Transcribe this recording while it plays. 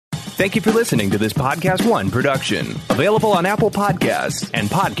Thank you for listening to this Podcast One production. Available on Apple Podcasts and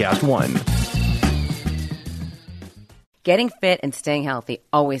Podcast One. Getting fit and staying healthy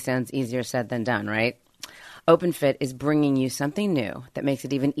always sounds easier said than done, right? OpenFit is bringing you something new that makes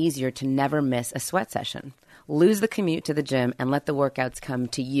it even easier to never miss a sweat session. Lose the commute to the gym and let the workouts come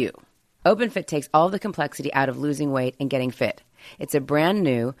to you. OpenFit takes all the complexity out of losing weight and getting fit. It's a brand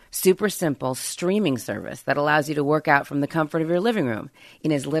new, super simple streaming service that allows you to work out from the comfort of your living room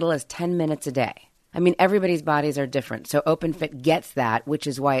in as little as 10 minutes a day. I mean, everybody's bodies are different, so OpenFit gets that, which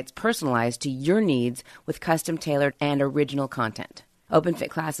is why it's personalized to your needs with custom-tailored and original content. OpenFit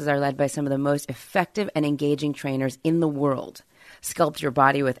classes are led by some of the most effective and engaging trainers in the world. Sculpt your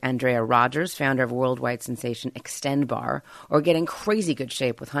body with Andrea Rogers, founder of worldwide sensation Extend Bar, or get in crazy good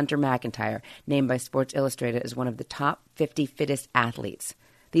shape with Hunter McIntyre, named by Sports Illustrated as one of the top 50 fittest athletes.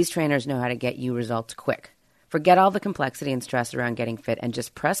 These trainers know how to get you results quick. Forget all the complexity and stress around getting fit and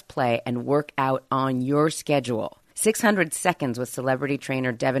just press play and work out on your schedule. 600 Seconds with celebrity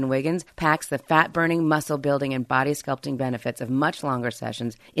trainer Devin Wiggins packs the fat-burning, muscle-building, and body sculpting benefits of much longer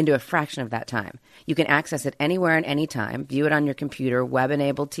sessions into a fraction of that time. You can access it anywhere and anytime, view it on your computer,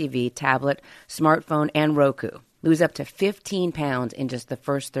 web-enabled TV, tablet, smartphone, and Roku. Lose up to 15 pounds in just the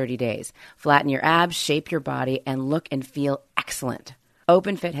first 30 days. Flatten your abs, shape your body, and look and feel excellent.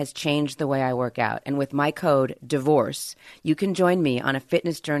 OpenFit has changed the way I work out, and with my code DIVORCE, you can join me on a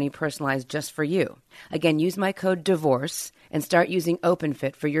fitness journey personalized just for you. Again, use my code DIVORCE and start using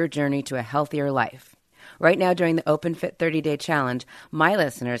OpenFit for your journey to a healthier life. Right now, during the OpenFit 30-Day Challenge, my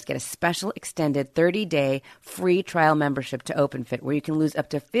listeners get a special extended 30-day free trial membership to OpenFit, where you can lose up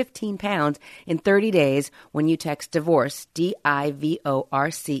to 15 pounds in 30 days when you text DIVORCE,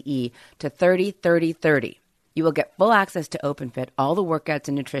 DIVORCE, to 303030. You will get full access to OpenFit, all the workouts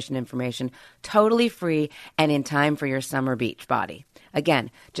and nutrition information, totally free and in time for your summer beach body. Again,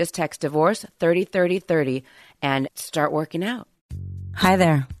 just text DIVORCE 303030 and start working out. Hi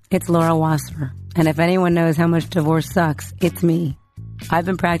there, it's Laura Wasser, and if anyone knows how much divorce sucks, it's me. I've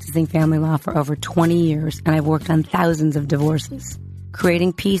been practicing family law for over 20 years, and I've worked on thousands of divorces.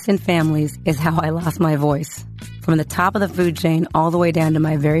 Creating peace in families is how I lost my voice. From the top of the food chain all the way down to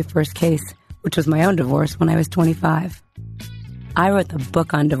my very first case, which was my own divorce when I was 25. I wrote the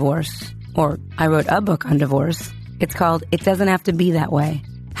book on divorce, or I wrote a book on divorce. It's called It Doesn't Have to Be That Way: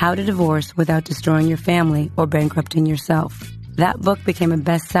 How to Divorce Without Destroying Your Family or Bankrupting Yourself. That book became a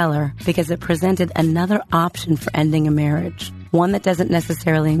bestseller because it presented another option for ending a marriage, one that doesn't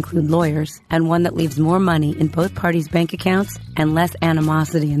necessarily include lawyers, and one that leaves more money in both parties' bank accounts and less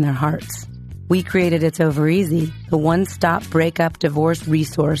animosity in their hearts. We created It's Over Easy, the one-stop breakup divorce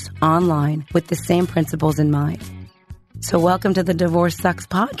resource online with the same principles in mind. So welcome to the Divorce Sucks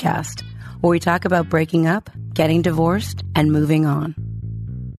podcast, where we talk about breaking up, getting divorced, and moving on.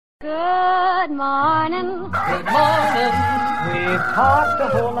 Good morning. Good morning. We've talked the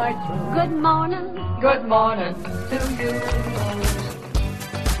whole night through. Good morning. Good morning to you.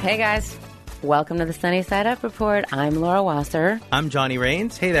 Hey guys, welcome to the Sunny Side Up Report. I'm Laura Wasser. I'm Johnny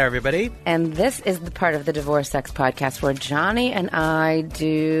Rains. Hey there, everybody. And this is the part of the Divorce Sex podcast where Johnny and I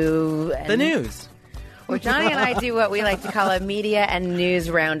do... The news. Where Johnny and I do what we like to call a media and news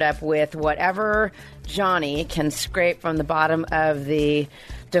roundup with whatever Johnny can scrape from the bottom of the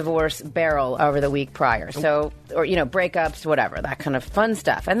divorce barrel over the week prior. So, or, you know, breakups, whatever, that kind of fun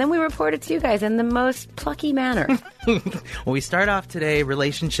stuff. And then we report it to you guys in the most plucky manner. Well, we start off today,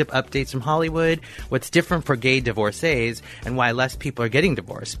 relationship updates from Hollywood, what's different for gay divorcees, and why less people are getting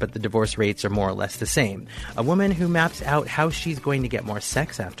divorced, but the divorce rates are more or less the same. A woman who maps out how she's going to get more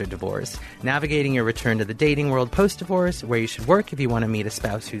sex after divorce, navigating your return to the dating world post-divorce, where you should work if you want to meet a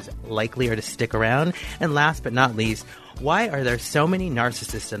spouse who's likelier to stick around, and last but not least, why are there so many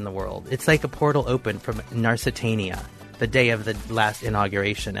narcissists in the world? It's like a portal opened from Narcitania, the day of the last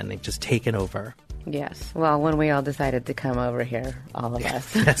inauguration, and they've just taken over. Yes. Well, when we all decided to come over here, all of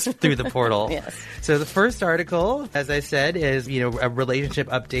us. That's through the portal. Yes. So the first article, as I said, is, a relationship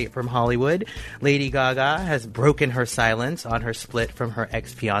update from Hollywood. Lady Gaga has broken her silence on her split from her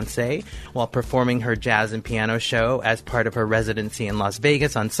ex-fiancé while performing her jazz and piano show as part of her residency in Las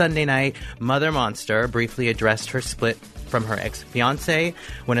Vegas on Sunday night. Mother Monster briefly addressed her split from her ex-fiancé.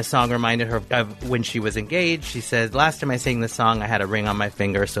 When a song reminded her of when she was engaged, she said, "Last time I sang this song, I had a ring on my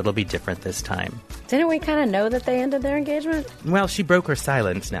finger, so it'll be different this time." Didn't we kind of know that they ended their engagement? Well, she broke her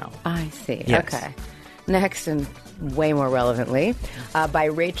silence now. I see. Yes. Okay. Next, and way more relevantly, by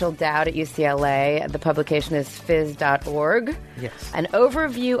Rachel Dowd at UCLA. The publication is phys.org. Yes. An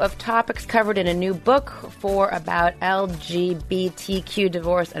overview of topics covered in a new book about LGBTQ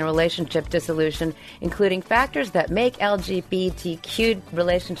divorce and relationship dissolution, including factors that make LGBTQ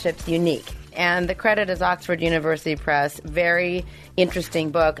relationships unique. And the credit is Oxford University Press. Very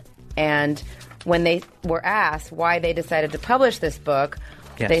interesting book. And when they were asked why they decided to publish this book,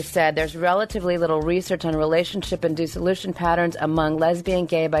 yes, they said there's relatively little research on relationship and dissolution patterns among lesbian,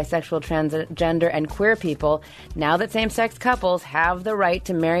 gay, bisexual, transgender, and queer people. Now that same-sex couples have the right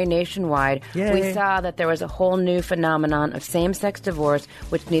to marry nationwide, Yay. we saw that there was a whole new phenomenon of same-sex divorce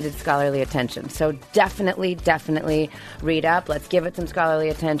which needed scholarly attention. So definitely read up. Let's give it some scholarly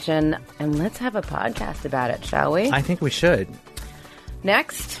attention, and let's have a podcast about it, shall we? I think we should.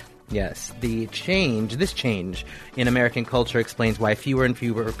 Next. Yes, this change in American culture explains why fewer and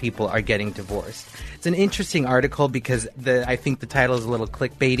fewer people are getting divorced. It's an interesting article because I think the title is a little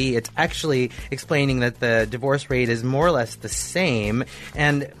clickbaity. It's actually explaining that the divorce rate is more or less the same.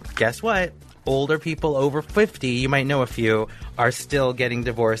 And guess what? Older people over 50, you might know a few, are still getting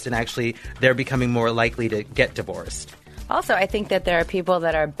divorced, and actually they're becoming more likely to get divorced. Also, I think that there are people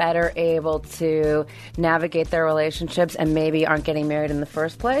that are better able to navigate their relationships and maybe aren't getting married in the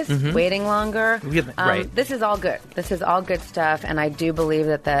first place, waiting longer. Right. This is all good. This is all good stuff, and I do believe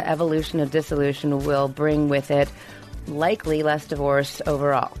that the evolution of dissolution will bring with it likely less divorce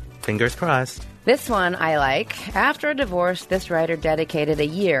overall. Fingers crossed. This one I like. After a divorce, this writer dedicated a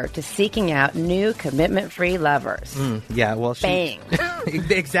year to seeking out new commitment-free lovers. Yeah, well, Bang.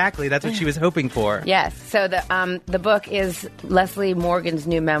 Exactly. That's what she was hoping for. Yes. So the book is Leslie Morgan's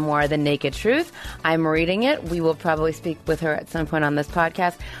new memoir, The Naked Truth. I'm reading it. We will probably speak with her at some point on this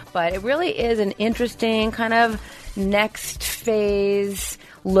podcast. But it really is an interesting kind of next phase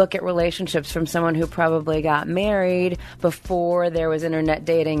look at relationships from someone who probably got married before there was internet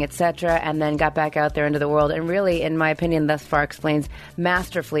dating, etc., and then got back out there into the world. And really, in my opinion, thus far explains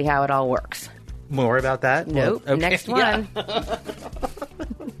masterfully how it all works. More about that? Nope. Well, okay. Next one.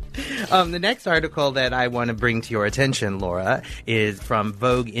 The next article that I want to bring to your attention, Laura, is from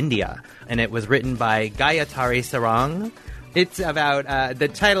Vogue India, and it was written by Gayatri Sarang. It's about, the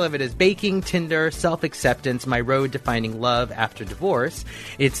title of it is Baking, Tinder, Self-Acceptance, My Road to Finding Love After Divorce.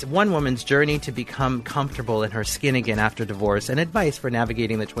 It's one woman's journey to become comfortable in her skin again after divorce and advice for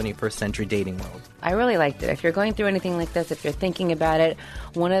navigating the 21st century dating world. I really liked it. If you're going through anything like this, if you're thinking about it,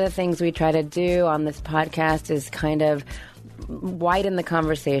 one of the things we try to do on this podcast is kind of widen the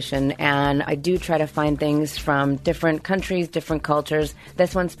conversation, and I do try to find things from different countries, different cultures.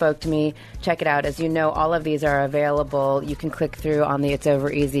 This one spoke to me. Check it out. As you know, all of these are available. You can click through on the It's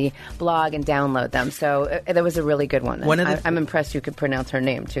Over Easy blog and download them. So that was a really good one. I'm impressed you could pronounce her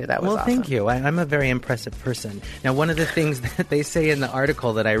name, too. That was awesome. Thank you. I'm a very impressive person. Now, one of the things that they say in the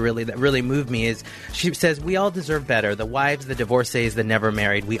article that really moved me is she says, we all deserve better. The wives, the divorcees, the never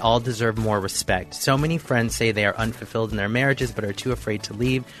married, we all deserve more respect. So many friends say they are unfulfilled in their marriages but are too afraid to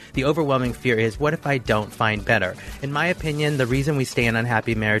leave. The overwhelming fear is, what if I don't find better? In my opinion, the reason we stay in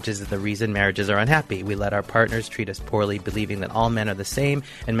unhappy marriages is the reason marriages are unhappy. We let our partners treat us poorly, believing that all men are the same,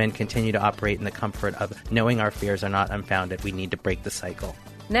 and men continue to operate in the comfort of knowing our fears are not unfounded. We need to break the cycle.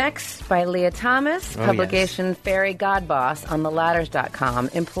 Next, by Leah Thomas, publication Fairy God Boss on theladders.com.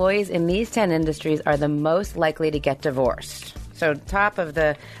 Employees in these 10 industries are the most likely to get divorced. So top of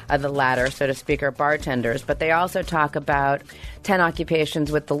the ladder, so to speak, are bartenders, but they also talk about 10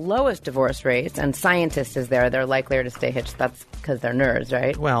 occupations with the lowest divorce rates, and scientists is there. They're likelier to stay hitched. That's because they're nerds,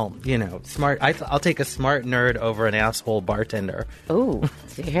 right? Well, smart. I'll take a smart nerd over an asshole bartender. Ooh,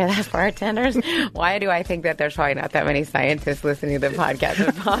 do you hear that, bartenders? Why do I think that there's probably not that many scientists listening to the podcast?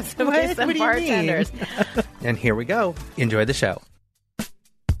 There's possibly some bartenders. And here we go. Enjoy the show.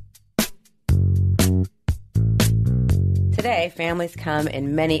 Today, families come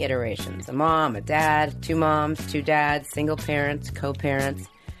in many iterations. A mom, a dad, two moms, two dads, single parents, co-parents.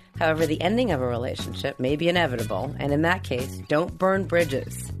 However, the ending of a relationship may be inevitable, and in that case, don't burn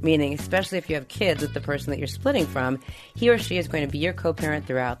bridges. Meaning, especially if you have kids with the person that you're splitting from, he or she is going to be your co-parent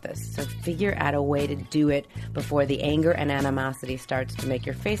throughout this. So figure out a way to do it before the anger and animosity starts to make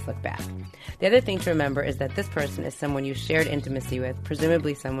your face look bad. The other thing to remember is that this person is someone you shared intimacy with,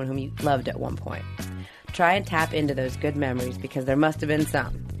 presumably someone whom you loved at one point. Try and tap into those good memories because there must have been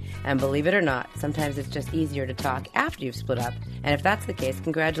some. And believe it or not, sometimes it's just easier to talk after you've split up. And if that's the case,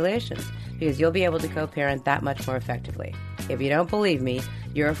 congratulations, because you'll be able to co-parent that much more effectively. If you don't believe me,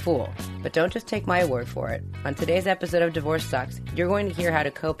 you're a fool. But don't just take my word for it. On today's episode of Divorce Sucks, you're going to hear how to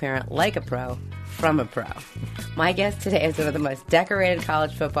co-parent like a pro from a pro. My guest today is one of the most decorated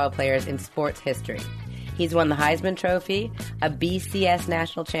college football players in sports history. He's won the Heisman Trophy, a BCS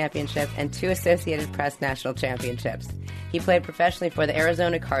National Championship, and 2 Associated Press National Championships. He played professionally for the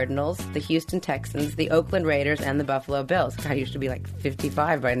Arizona Cardinals, the Houston Texans, the Oakland Raiders, and the Buffalo Bills. God, he should be like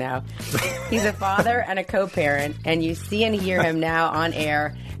 55 by now. He's a father and a co-parent, and you see and hear him now on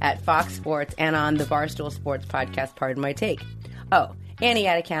air at Fox Sports and on the Barstool Sports podcast, Pardon My Take. Oh, and he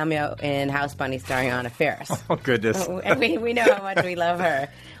had a cameo in House Bunny starring Anna Faris. Oh, goodness. And we know how much we love her.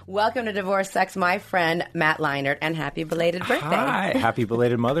 Welcome to Divorce Sucks, my friend Matt Leinart, and happy belated birthday. Hi, happy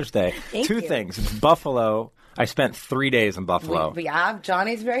belated Mother's Day. Thank Two you. things. Buffalo. I spent 3 days in Buffalo. Yeah,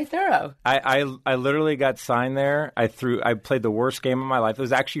 Johnny's very thorough. I literally got signed there. I played the worst game of my life. It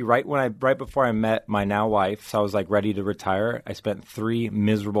was actually right before I met my now wife, so I was like ready to retire. I spent 3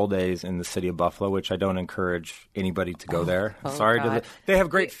 miserable days in the city of Buffalo, which I don't encourage anybody to go there. Oh, Sorry God. they have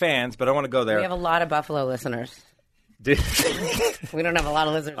great fans, but I want to go there. We have a lot of Buffalo listeners. Dude. We don't have a lot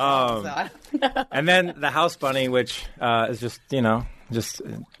of listeners. And then the House Bunny, which is just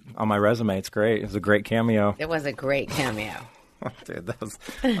on my resume. It's great. It was a great cameo. It was a great cameo. Dude, that was,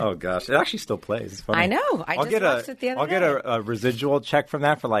 oh gosh, it actually still plays. It's funny. I know. I just watched it the other day. I'll get a residual check from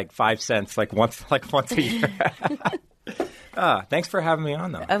that for like 5 cents, like once a year. Thanks for having me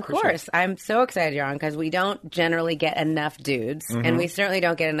on, though. Of course. I'm so excited you're on because we don't generally get enough dudes, and we certainly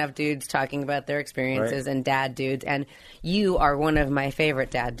don't get enough dudes talking about their experiences and dad dudes. And you are one of my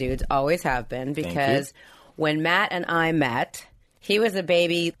favorite dad dudes, always have been, because when Matt and I met, he was a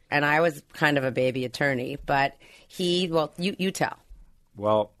baby, and I was kind of a baby attorney, but you tell.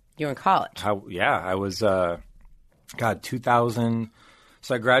 Well, you were in college. I was, 2000.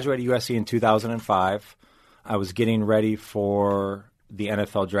 So I graduated USC in 2005. I was getting ready for the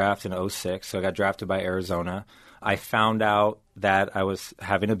NFL draft in 2006, so I got drafted by Arizona. I found out that I was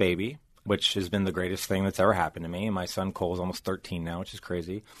having a baby, which has been the greatest thing that's ever happened to me. And my son Cole is almost 13 now, which is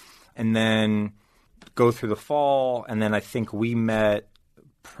crazy. And then go through the fall, and then I think we met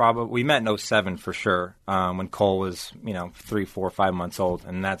in 2007 for sure, when Cole was 3, 4, 5 months old,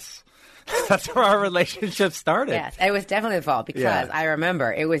 and that's where our relationship started. Yes, it was definitely the fall because I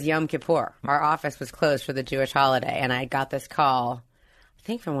remember it was Yom Kippur. Our office was closed for the Jewish holiday, and I got this call, I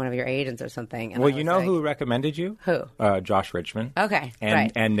think from one of your agents or something. And well, you know who recommended you? Who? Josh Richmond. Okay,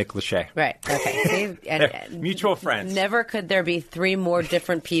 and Nick Lachey. Right. Okay. See, and mutual friends. Never could there be 3 more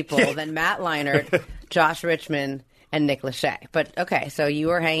different people than Matt Leinart, Josh Richmond, and Nick Lachey. But okay, so you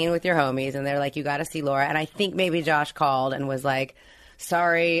were hanging with your homies, and they're like, "You got to see Laura." And I think maybe Josh called and was like,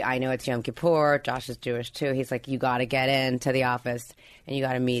 "Sorry, I know it's Yom Kippur. Josh is Jewish too." He's like, "You got to get into the office and you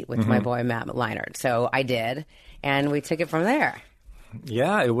got to meet with my boy Matt Leinart." So I did, and we took it from there.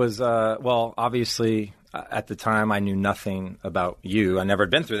 Yeah, it was, obviously, at the time, I knew nothing about you. I never had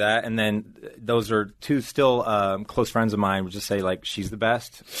been through that. And then those are 2 still close friends of mine would just say, like, she's the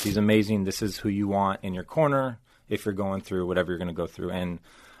best. She's amazing. This is who you want in your corner if you're going through whatever you're going to go through. And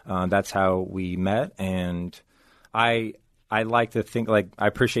that's how we met. And I like to think, like, I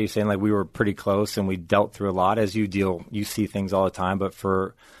appreciate you saying, like, we were pretty close and we dealt through a lot. As you see things all the time. But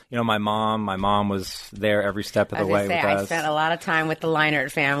for, my mom was there every step of the way with us. I spent a lot of time with the Leinart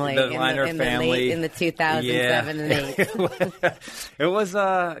family. The Leinart family. In the 2007 and 8. It was,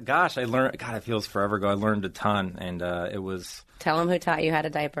 I learned, it feels forever ago. I learned a ton. And it was. Tell them who taught you how to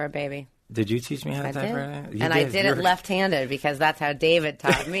diaper a baby. Did you teach me how to diaper? I did it left-handed because that's how David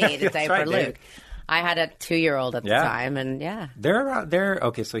taught me to diaper right, Luke. David. I had a 2-year-old at the time, and they're around there.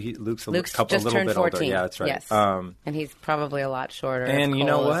 Okay, so Luke's a little just turned bit 14. older. Yeah, that's right. Yes. And he's probably a lot shorter. And you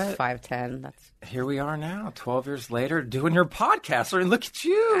know what? 5'10". Here we are now, 12 years later, doing your podcast. I mean, look at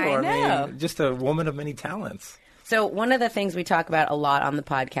you. I know. mean, just a woman of many talents. So one of the things we talk about a lot on the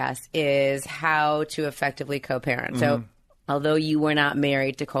podcast is how to effectively co-parent. So although you were not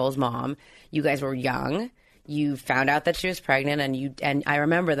married to Cole's mom, you guys were young. You found out that she was pregnant, and I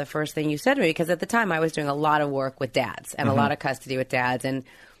remember the first thing you said to me, because at the time I was doing a lot of work with dads and a lot of custody with dads. And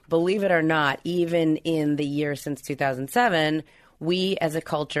believe it or not, even in the year since 2007, we as a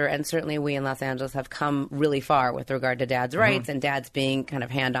culture, and certainly we in Los Angeles, have come really far with regard to dads' rights and dads being kind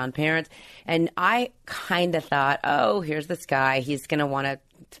of hand-on parents. And I kind of thought, oh, here's this guy. He's going to want to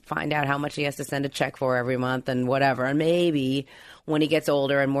find out how much he has to send a check for every month and whatever. And maybe when he gets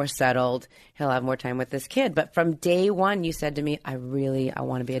older and more settled, he'll have more time with this kid. But from day one, you said to me, I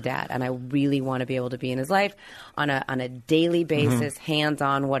want to be a dad, and I really want to be able to be in his life on a daily basis,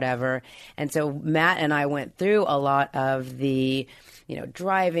 hands-on, whatever. And so Matt and I went through a lot of the,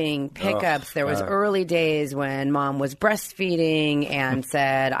 driving, pickups. There was early days when mom was breastfeeding and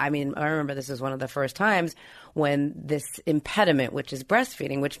said, I remember this was one of the first times when this impediment, which is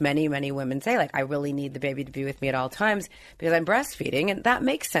breastfeeding, which many, many women say, like, I really need the baby to be with me at all times because I'm breastfeeding. And that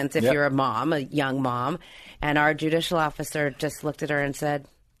makes sense if you're a mom, a young mom. And our judicial officer just looked at her and said,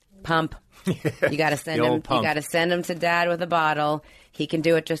 pump. You got to send him. You got to send him to dad with a bottle. He can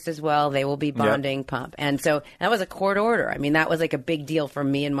do it just as well. They will be bonding. Pump. And so that was a court order. I mean, that was like a big deal for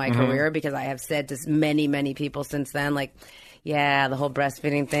me in my career because I have said to many, many people since then, like, yeah, the whole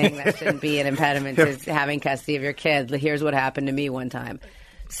breastfeeding thing, that shouldn't be an impediment to having custody of your kid. Here's what happened to me one time.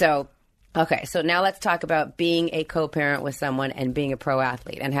 So, okay, so now let's talk about being a co-parent with someone and being a pro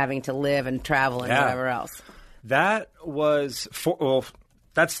athlete and having to live and travel and whatever else. That was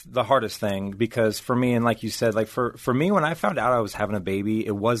that's the hardest thing because for me, and like you said, like for me, when I found out I was having a baby,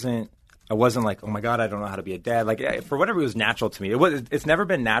 I wasn't like, oh my God, I don't know how to be a dad. Like for whatever, it was natural to me. It's never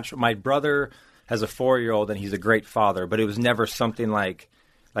been natural. My brother has a 4-year-old and he's a great father, but it was never something like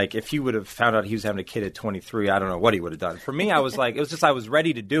if he would have found out he was having a kid at 23, I don't know what he would have done. For me, I was like, it was just I was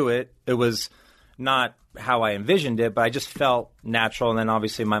ready to do it. It was not how I envisioned it, but I just felt natural. And then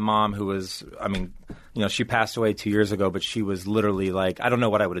obviously my mom, who was, she passed away 2 years ago, but she was literally like, I don't know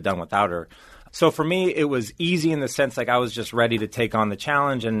what I would have done without her. So for me, it was easy in the sense like I was just ready to take on the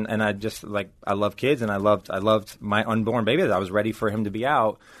challenge, and I just I love kids, and I loved my unborn baby. I was ready for him to be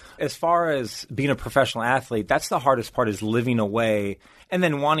out. As far as being a professional athlete, that's the hardest part, is living away and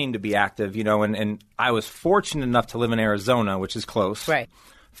then wanting to be active, and I was fortunate enough to live in Arizona, which is close. Right.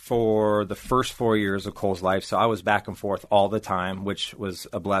 For the first 4 years of Cole's life. So I was back and forth all the time, which was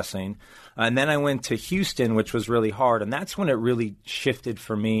a blessing. And then I went to Houston, which was really hard. And that's when it really shifted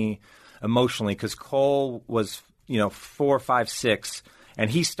for me emotionally, because Cole was, 4, 5, 6. And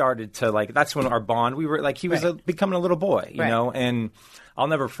he started to that's when our bond, we were he was becoming a little boy, you know, and I'll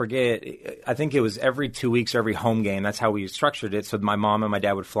never forget, I think it was every 2 weeks, every home game. That's how we structured it. So my mom and my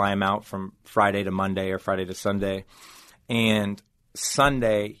dad would fly him out from Friday to Monday or Friday to Sunday. And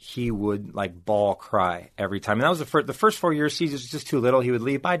Sunday, he would bawl cry every time. And that was the first 4 years. He was just too little. He would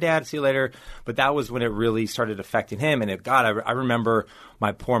leave. Bye, Dad. See you later. But that was when it really started affecting him. And I remember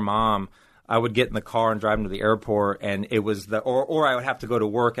my poor mom. I would get in the car and drive him to the airport, and it was or I would have to go to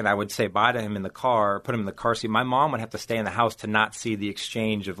work, and I would say bye to him in the car, put him in the car seat. My mom would have to stay in the house to not see the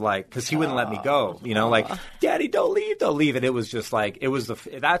exchange of because he wouldn't let me go. Daddy, don't leave. And it was just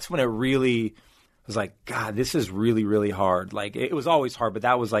that's when it really was God, this is really, really hard. It was always hard, but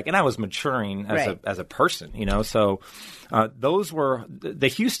that was and I was maturing as a person, So those were the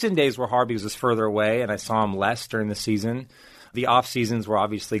Houston days were hard because it was further away, and I saw him less during the season. The off seasons were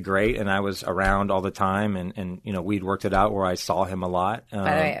obviously great, and I was around all the time, and we'd worked it out where I saw him a lot. By the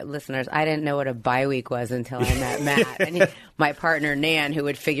way, listeners, I didn't know what a bye week was until I met Matt. And my partner, Nan, who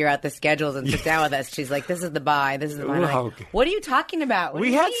would figure out the schedules and sit down with us, she's like, this is the bye, this is the bye. Wow. What are you talking about?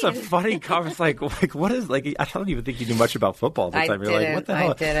 We had some funny conversations, what is, I don't even think you knew much about football at the time. You're what the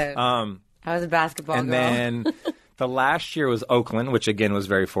hell? I didn't. I was a basketball girl. And then the last year was Oakland, which again was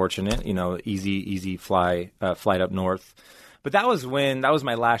very fortunate, easy flight up north. But that was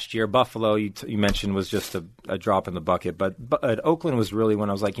my last year. Buffalo, you mentioned, was just a drop in the bucket. But Oakland was really when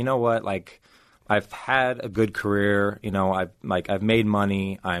I was you know what? I've had a good career. I've made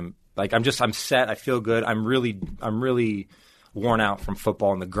money. I'm set. I feel good. I'm really worn out from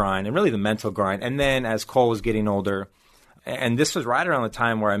football and the grind, and really the mental grind. And then as Cole was getting older, and this was right around the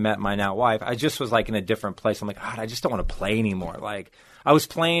time where I met my now wife, I just was in a different place. I'm God, I just don't want to play anymore. I was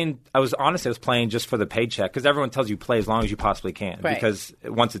playing just for the paycheck, because everyone tells you play as long as you possibly can, because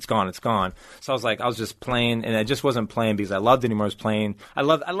once it's gone, it's gone. So I was just playing, and I just wasn't playing because I loved it anymore. I was playing. I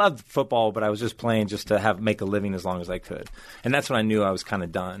loved football, but I was just playing just to make a living as long as I could. And that's when I knew I was kind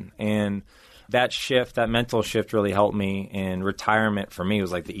of done. And that mental shift really helped me. And retirement for me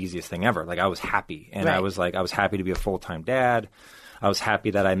was the easiest thing ever. I was happy, and I was happy to be a full-time dad. I was happy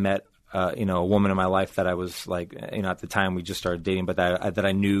that I met a woman in my life that I was at the time we just started dating, but that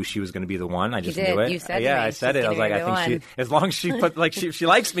I knew she was going to be the one. I just knew it. You said I said it. I was I think as long as she she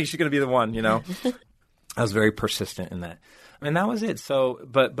likes me, she's going to be the one. I was very persistent in that, and that was it. So,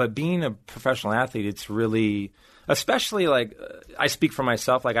 but being a professional athlete, it's really, especially I speak for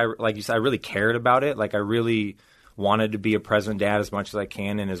myself. Like you said, I really cared about it. I really wanted to be a present dad as much as I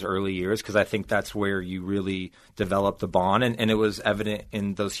can in his early years, because I think that's where you really develop the bond. And it was evident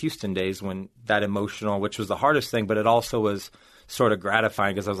in those Houston days when that emotional, which was the hardest thing, but it also was sort of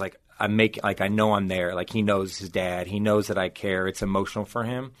gratifying, because I was I know I'm there. He knows his dad. He knows that I care. It's emotional for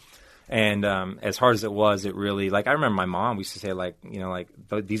him. And as hard as it was, it really, I remember my mom used to say,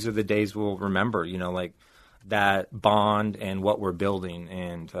 these are the days we'll remember, that bond and what we're building.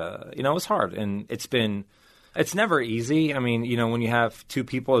 And, it was hard. And it's never easy. I mean, when you have two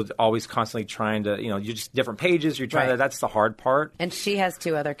people always constantly trying to, you're just different pages. You're trying to, that's the hard part. And she has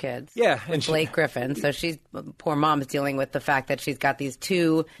two other kids. Yeah. And Blake Griffin. So poor mom's dealing with the fact that she's got these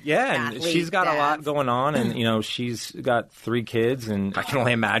two. Yeah. And she's got a lot going on. And, she's got 3 kids. And I can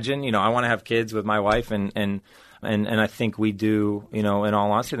only imagine, I want to have kids with my wife. And I think we do, in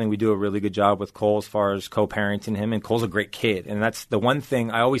all honesty, I think we do a really good job with Cole as far as co-parenting him. And Cole's a great kid. And that's the one thing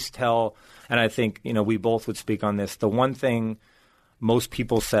I always tell. And I think, we both would speak on this. The one thing most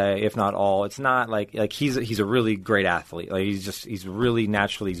people say, if not all, it's not like he's a really great athlete. Like he's really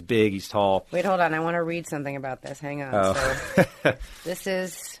naturally, he's big, he's tall. Wait, hold on. I want to read something about this. Hang on. Oh. So this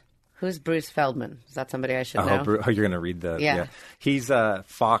is, who's Bruce Feldman? Is that somebody I should know? You're going to read the, yeah. He's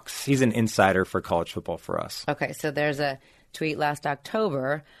Fox. He's an insider for college football for us. Okay. So there's a tweet last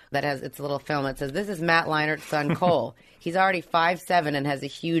October that has its little film. It says, "This is Matt Leinert's son, Cole. He's already 5'7" and has a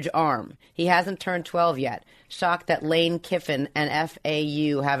huge arm. He hasn't turned 12 yet. Shocked that Lane Kiffin and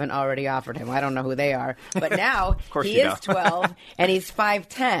FAU haven't already offered him." I don't know who they are. But now he is 12 and he's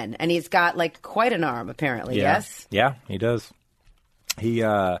 5'10", and he's got quite an arm, apparently, yes? Yeah, he does. He,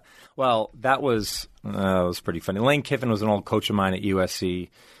 that was pretty funny. Lane Kiffin was an old coach of mine at USC.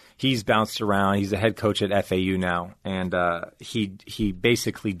 He's bounced around. He's the head coach at FAU now, and he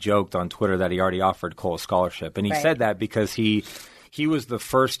basically joked on Twitter that he already offered Cole a scholarship, and he said that because he was the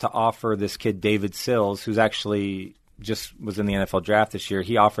first to offer this kid David Sills, who's actually just was in the NFL draft this year.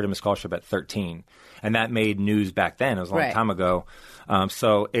 He offered him a scholarship at 13, and that made news back then. It was a long time ago.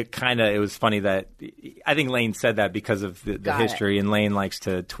 So it was funny that I think Lane said that because of the history, and Lane likes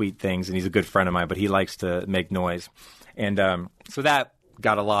to tweet things, and he's a good friend of mine, but he likes to make noise, and so that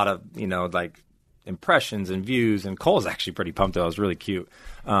got a lot of, impressions and views, and Cole's actually pretty pumped. It was really cute.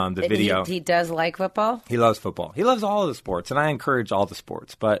 The video. He does like football? He loves football. He loves all of the sports, and I encourage all the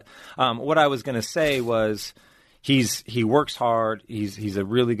sports. But what I was going to say was he works hard. He's a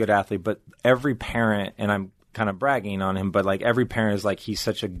really good athlete, but every parent, and I'm kind of bragging on him, but every parent is he's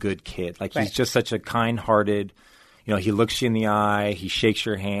such a good kid. He's just such a kind-hearted. He looks you in the eye. He shakes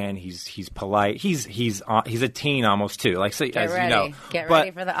your hand. He's polite. He's a teen almost too. Get ready. Get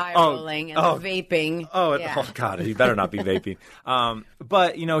ready for the eye rolling and the vaping. Oh God, he better not be vaping.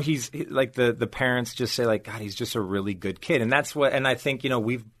 But he's the parents just say God, he's just a really good kid, and that's what. And I think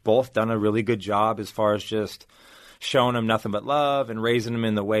we've both done a really good job as far as just showing him nothing but love and raising him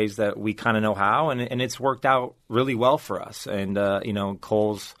in the ways that we kind of know how, and it's worked out really well for us. And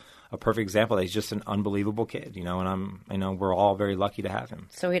Cole's a perfect example that he's just an unbelievable kid, and we're all very lucky to have him.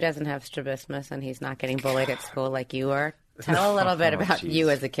 So he doesn't have strabismus and he's not getting bullied at school like you are. Tell a little bit about you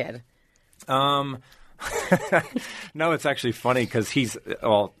as a kid. No, it's actually funny because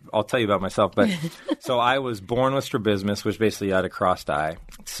I'll tell you about myself, but so I was born with strabismus, which basically I had a crossed eye.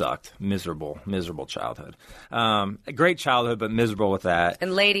 It sucked. Miserable childhood. A great childhood, but miserable with that.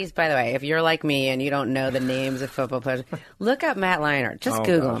 And ladies, by the way, if you're like me and you don't know the names of football players, look up Matt Leinart. Just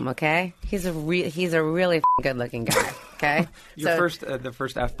Google him, okay? He's a really good looking guy. Okay, the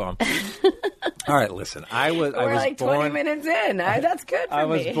first F-bomb. All right, listen. We're born 20 minutes in. That's good for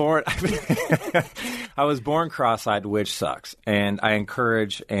me. I was born cross-eyed, which sucks. And I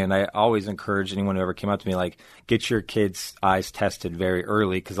always encourage anyone who ever came up to me, get your kids' eyes tested very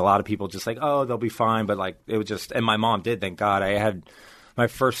early, because a lot of people just they'll be fine. But it was just, and my mom did, thank God. I had my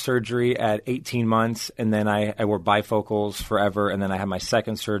first surgery at 18 months, and then I wore bifocals forever, and then I had my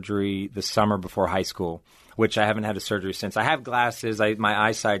second surgery the summer before high school, which I haven't had a surgery since. I have glasses. My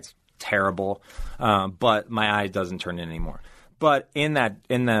eyesight's terrible, but my eye doesn't turn in anymore. But in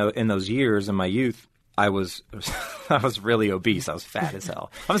those years in my youth, I was really obese. I was fat as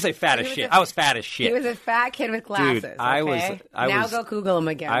hell. I'm gonna say fat as shit. I was fat as shit. He was a fat kid with glasses. Dude, now go Google him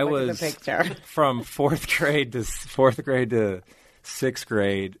again. Look at the picture. From fourth grade to sixth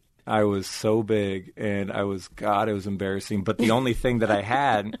grade, I was so big, and it was embarrassing. But the only thing that I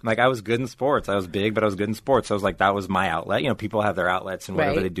had, I was good in sports. I was big, but I was good in sports. So I was that was my outlet. People have their outlets and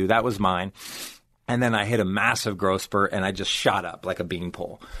whatever they do. That was mine. And then I hit a massive growth spurt, and I just shot up like a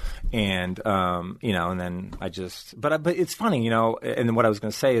beanpole. And, and then I just, but it's funny, and what I was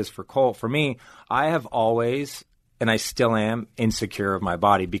going to say is for Cole, for me, I have always, and I still am, insecure of my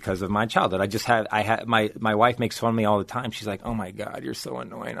body because of my childhood. My wife makes fun of me all the time. She's like, "Oh my God, you're so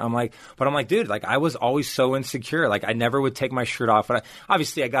annoying." I'm like, dude, I was always so insecure. I never would take my shirt off.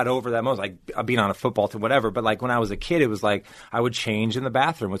 Obviously I got over that most, being on a football team, whatever. But when I was a kid, it was I would change in the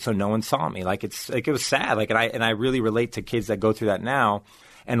bathroom so no one saw me. It was sad. And I really relate to kids that go through that now.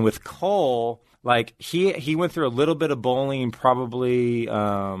 And with Cole, he went through a little bit of bullying, probably,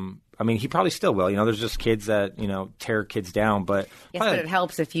 I mean, he probably still will. There's just kids that, tear kids down. But yes, but it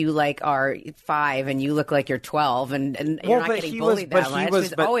helps if you are 5 and you look like you're 12 and you're not getting bullied that much. He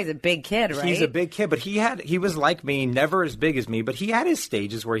was always a big kid, right? He's a big kid, but he was like me, never as big as me, but he had his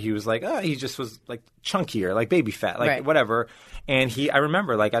stages where he was he just was like chunkier, like baby fat, whatever. And I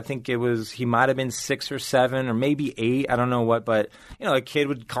remember, I think he might have been 6 or 7 or maybe 8. I don't know what, but, a kid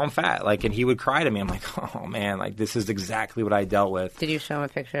would call him fat, and he would cry to me. I'm like, oh, man, this is exactly what I dealt with. Did you show him a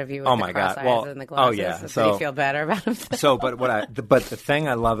picture of you with the cross eyes and the glasses? Oh, yeah. Did he feel better about himself? But the thing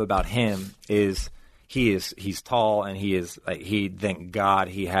I love about him is he's tall and thank God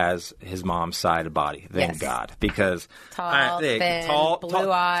he has his mom's side body. Thank God. Because tall, thin,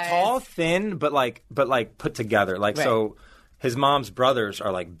 blue eyes. Tall, thin, but put together. So his mom's brothers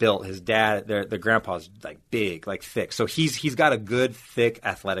are built. His dad, their grandpa's big, thick. So he's got a good, thick,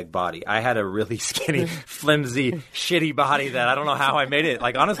 athletic body. I had a really skinny, flimsy, shitty body that I don't know how I made it.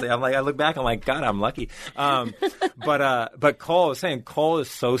 Honestly, I look back, I'm like, God, I'm lucky. But Cole, I was saying, Cole is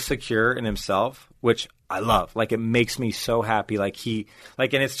so secure in himself, which I love. It makes me so happy. And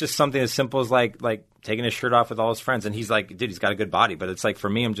it's just something as simple as taking his shirt off with all his friends. And he's dude, he's got a good body. But it's for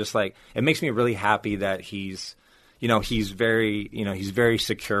me, I'm just it makes me really happy that he's very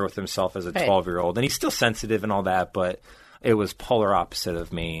secure with himself as a 12-year-old. And he's still sensitive and all that, but it was polar opposite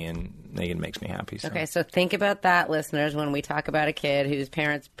of me, and it makes me happy. So. Okay, so think about that, listeners, when we talk about a kid whose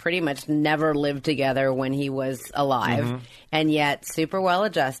parents pretty much never lived together when he was alive, and yet super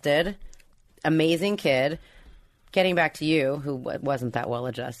well-adjusted, amazing kid. Getting back to you, who wasn't that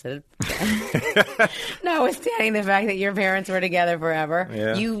well-adjusted, notwithstanding the fact that your parents were together forever.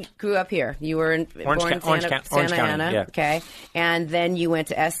 Yeah. You grew up here. You were born in Santa Ana. Yeah. Okay. And then you went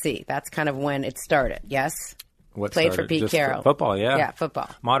to SC. That's kind of when it started, yes? What Played started? for Pete Just Carroll. Football, yeah. Yeah, football.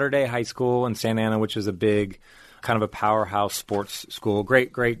 Mater Dei High School in Santa Ana, which is a big, kind of a powerhouse sports school.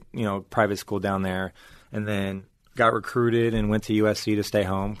 Great, private school down there. And then got recruited and went to USC to stay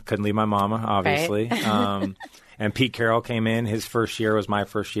home. Couldn't leave my mama, obviously. Right. And Pete Carroll came in. His first year was my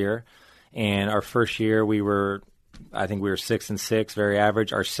first year. And our first year, I think we were 6-6, very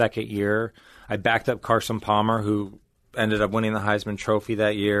average. Our second year, I backed up Carson Palmer, who ended up winning the Heisman Trophy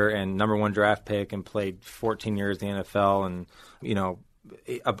that year and #1 draft pick and played 14 years in the NFL. And,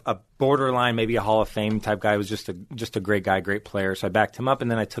 a borderline, maybe a Hall of Fame type guy. Was just a great guy, great player. So I backed him up, and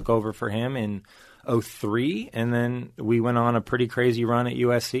then I took over for him in 2003, and then we went on a pretty crazy run at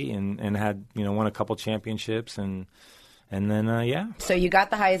USC and had won a couple championships and then. So you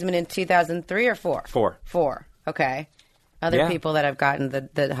got the Heisman in 2003 or 4? 4. Okay. Other people that have gotten the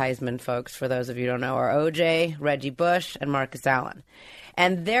Heisman, folks, for those of you who don't know, are OJ, Reggie Bush, and Marcus Allen.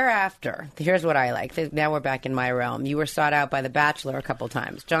 And thereafter, here's what I like. Now we're back in my realm. You were sought out by The Bachelor a couple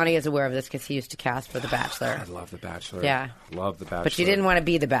times. Johnny is aware of this because he used to cast for The Bachelor. I love The Bachelor. Yeah. Love The Bachelor. But you didn't want to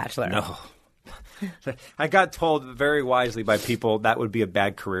be The Bachelor. No. I got told very wisely by people that would be a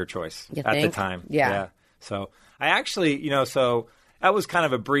bad career choice at the time. Yeah. So I actually, so that was kind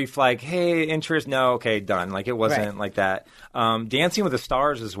of a brief, hey, interest. No, okay, done. It wasn't like that. Dancing with the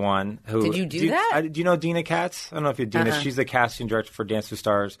Stars is one. Did you do that? Do you know Dina Katz? I don't know if you do. She's the casting director for Dance with the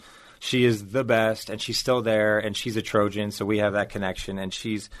Stars. She is the best, and she's still there, and she's a Trojan, so we have that connection. And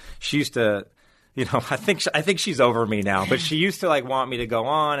she used to. I think she's over me now, but she used to want me to go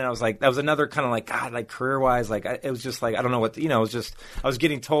on, and I was that was another kind of God, career wise, it was just I don't know what, it was just, I was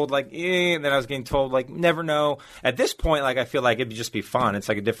getting told and then I was getting told never know. At this point, I feel it'd just be fun. It's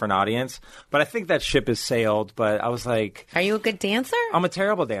a different audience, but I think that ship has sailed. But I was are you a good dancer? I'm a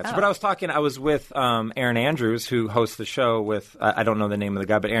terrible dancer, but I was with Erin Andrews, who hosts the show with, I don't know the name of the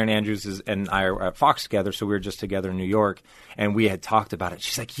guy, but Erin Andrews and I are at Fox together, so we were just together in New York, and we had talked about it.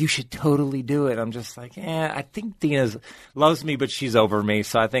 She's you should totally do it. I'm just I think Dina loves me, but she's over me.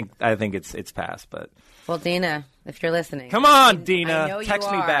 So I think it's past. But well, Dina, if you're listening, come on, Dina,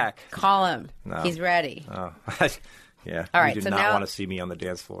 text me back. Call him. No. He's ready. Oh. Yeah. All right. You So do not now want to see me on the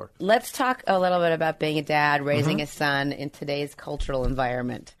dance floor. Let's talk a little bit about being a dad, raising a son in today's cultural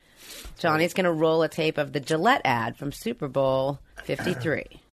environment. Johnny's going to roll a tape of the Gillette ad from Super Bowl 53.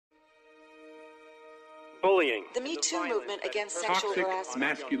 Bullying. The Me Too movement against sexual harassment.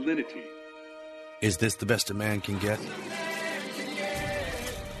 Masculinity. Is this the best a man can get?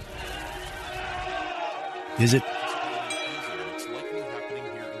 Is it?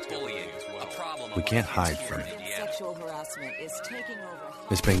 We can't hide from it. Sexual harassment is taking over.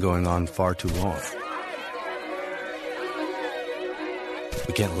 It's been going on far too long.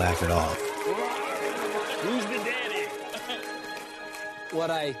 We can't laugh it off. Who's the daddy? What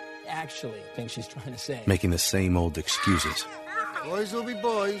I actually think she's trying to say. Making the same old excuses. Boys will be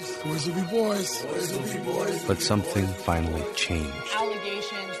boys. Boys will be boys. Boys will be boys. But something finally changed.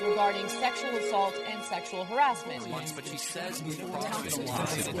 Allegations regarding sexual assault and sexual harassment. But she says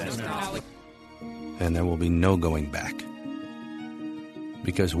and there will be no going back.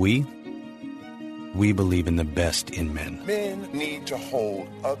 Because we believe in the best in men. Men need to hold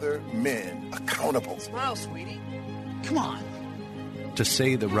other men accountable. Smile, sweetie. Come on. To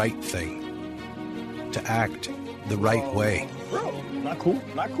say the right thing. To act the right way. Bro, not cool,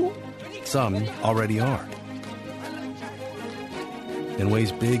 not cool. Some already are. In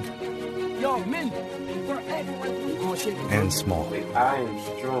ways big Yo, men, and small. I am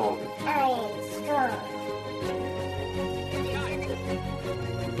strong.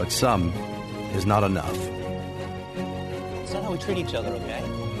 But some is not enough. It's not how we treat each other, okay?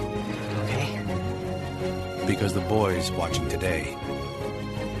 Okay. Because the boys watching today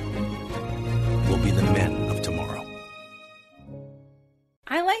will be the men of tomorrow.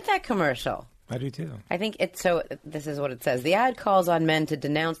 I like that commercial. I do too. I think it's so. This is what it says. The ad calls on men to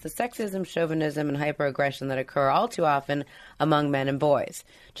denounce the sexism, chauvinism, and hyperaggression that occur all too often among men and boys.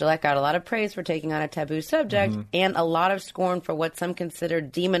 Gillette got a lot of praise for taking on a taboo subject and a lot of scorn for what some consider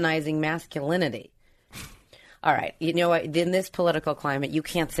demonizing masculinity. All right. You know what? In this political climate, you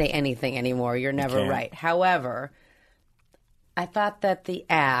can't say anything anymore. You're never right. However, I thought that the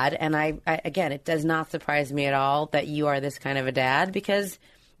ad, and I again, it does not surprise me at all that you are this kind of a dad, because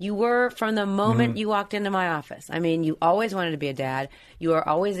you were from the moment you walked into my office. I mean, you always wanted to be a dad. You are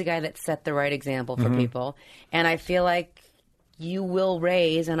always the guy that set the right example for people. And I feel like you will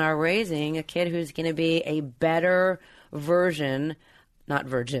raise and are raising a kid who's going to be a better version, not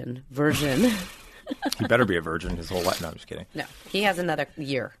virgin, version. He better be a virgin his whole life. No, I'm just kidding. No, he has another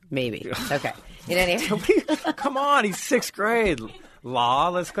year, maybe. Okay. In any Come on, he's 6th grade. Law,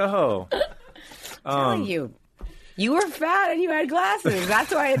 let's go. telling you. You were fat and you had glasses.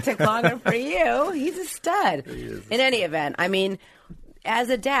 That's why it took longer for you. He's a stud. In any event, I mean, as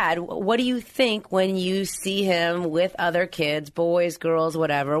a dad, what do you think when you see him with other kids, boys, girls,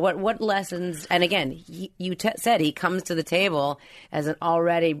 whatever? What lessons? And again, you said he comes to the table as an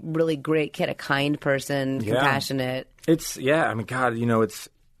already really great kid, a kind person, compassionate. I mean, God, you know, it's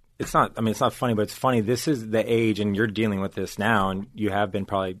not, I mean, it's not funny, but it's funny. This is the age, and you're dealing with this now, and you have been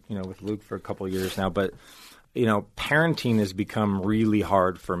probably, you know, with Luke for a couple of years now, but you know, parenting has become really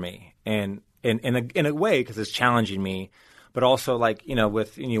hard for me, and in a way because it's challenging me, but also like, you know,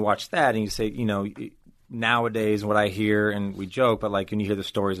 and you watch that and you say, you know, nowadays what I hear, and we joke, but like when you hear the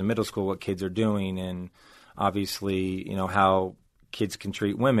stories in middle school, what kids are doing, and obviously, you know, how kids can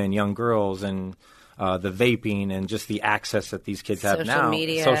treat women, young girls, and the vaping, and just the access that these kids have now.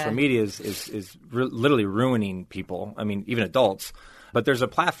 Social media is literally ruining people. I mean, even adults. But there's a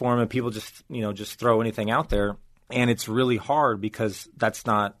platform, and people just throw anything out there, and it's really hard because that's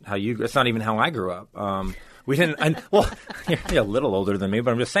not how it's not even how I grew up. We didn't. Well, you're a little older than me,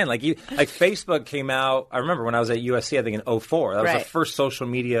 but I'm just saying, like Facebook came out. I remember when I was at USC, I think in 2004. That was the first social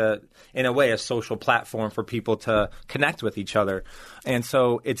media, in a way, a social platform for people to connect with each other, and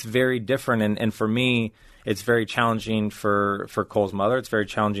so it's very different. And for me, it's very challenging for Cole's mother. It's very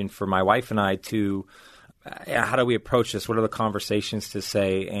challenging for my wife and I to. How do we approach this? What are the conversations to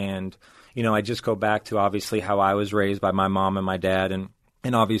say? And, you know, I just go back to obviously how I was raised by my mom and my dad. And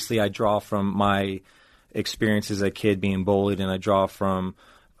obviously I draw from my experience as a kid being bullied. And I draw from,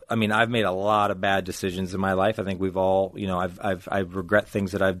 I mean, I've made a lot of bad decisions in my life. I think we've all, you know, I regret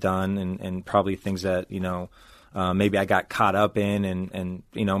things that I've done and probably things that, you know, maybe I got caught up in and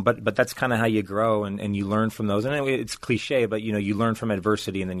you know, but that's kind of how you grow and you learn from those. And it's cliche, but you know, you learn from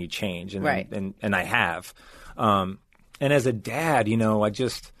adversity and then you change. And and I have. And as a dad, you know, I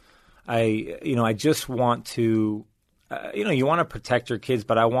just want to, you know, you want to protect your kids,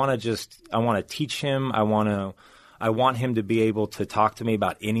 but I want to teach him. I want him to be able to talk to me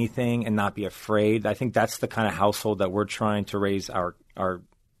about anything and not be afraid. I think that's the kind of household that we're trying to raise our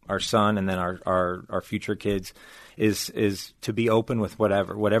son and then our future kids is to be open with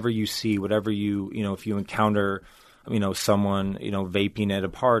whatever you see, whatever you know, if you encounter, you know, someone, you know, vaping at a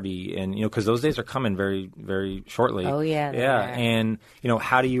party, and, you know, because those days are coming very, very shortly. Oh, yeah. Yeah. And, you know,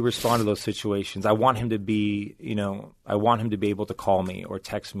 how do you respond to those situations? I want him to be, you know, able to call me or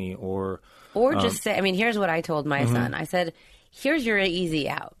text me or just say, I mean, here's what I told my son. I said, here's your easy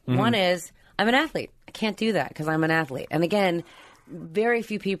out. One is, I'm an athlete. I can't do that because I'm an athlete. And again, very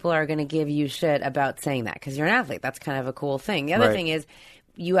few people are going to give you shit about saying that because you're an athlete. That's kind of a cool thing. The other thing is,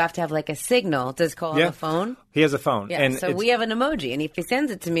 you have to have like a signal. Does Cole have a phone? He has a phone. Yeah, and so we have an emoji, and if he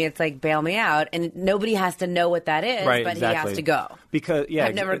sends it to me, it's like bail me out, and nobody has to know what that is, Right, but exactly. he has to go. Because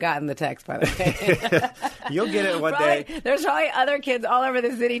I've never gotten the text, by the way. You'll get it one day. There's probably other kids all over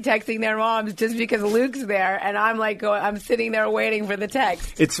the city texting their moms just because Luke's there, and I'm like, I'm sitting there waiting for the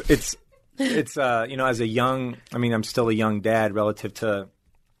text. It's as a young, I'm still a young dad relative to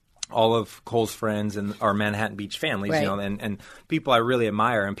all of Cole's friends and our Manhattan Beach families, right. And people I really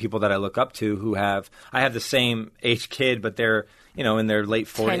admire and people that I look up to I have the same age kid, but they're, in their late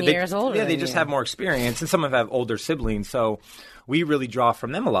 40s. 10 years older. Yeah, they just have more experience, and some of them have older siblings, so we really draw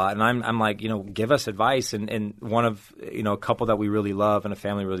from them a lot. And I'm like, give us advice. And one of, a couple that we really love and a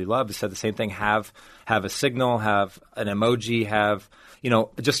family really love has said the same thing. Have a signal, have an emoji, have,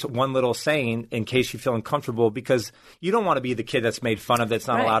 just one little saying in case you feel uncomfortable, because you don't want to be the kid that's made fun of, that's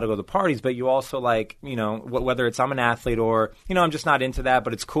not right. allowed to go to parties, but you also like, whether it's I'm an athlete or, I'm just not into that,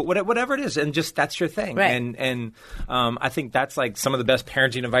 but it's cool, whatever it is. And just, that's your thing. Right. And I think that's like some of the best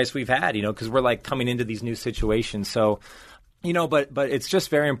parenting advice we've had, because we're like coming into these new situations. So, but it's just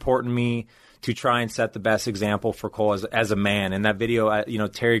very important to me to try and set the best example for Cole as a man. And that video,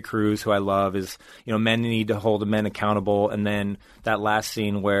 Terry Crews, who I love, is, men need to hold the men accountable. And then that last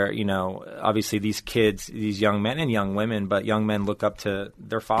scene where, obviously these kids, these young men and young women, but young men look up to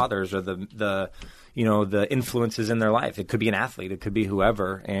their fathers or the influences in their life. It could be an athlete, it could be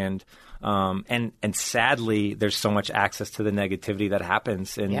whoever. And sadly, there's so much access to the negativity that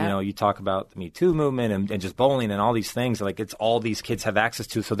happens. And, you talk about the Me Too movement and just bullying and all these things. Like, it's all these kids have access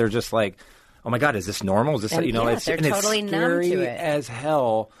to. So they're just like, oh my God, is this normal? Is this, they're totally it's numb scary to it. as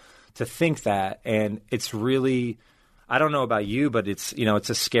hell to think that. And it's really, I don't know about you, but it's,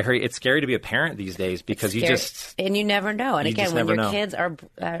 it's scary to be a parent these days, because and you never know. And again, when your kids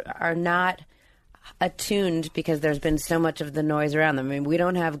are not attuned, because there's been so much of the noise around them. We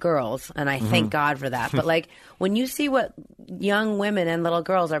don't have girls, and I thank God for that. But like, when you see what young women and little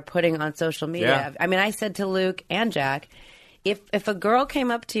girls are putting on social media, I said to Luke and Jack, if a girl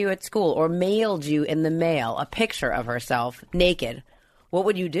came up to you at school or mailed you in the mail a picture of herself naked, what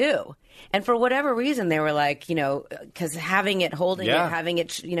would you do? And for whatever reason, they were like, because having it, holding it, having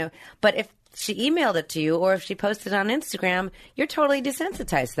it, but if she emailed it to you, or if she posted it on Instagram, you're totally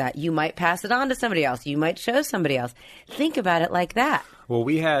desensitized to that. You might pass it on to somebody else. You might show somebody else. Think about it like that. Well,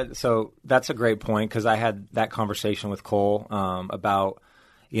 so that's a great point, because I had that conversation with Cole about,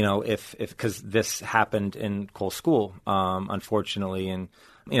 because this happened in Cole's school, unfortunately, and,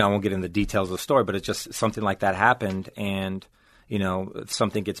 I won't get into the details of the story, but it's just something like that happened, and,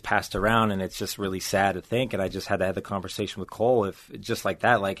 something gets passed around, and it's just really sad to think. And I just had to have the conversation with Cole, if just like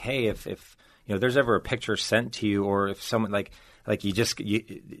that, like, hey, if there's ever a picture sent to you, or if someone like you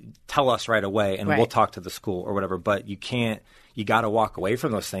tell us right away, and we'll talk to the school or whatever. But you got to walk away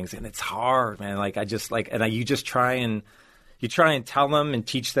from those things, and it's hard, man. Like, you just try and tell them and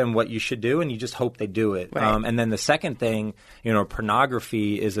teach them what you should do, and you just hope they do it. Right. And then the second thing,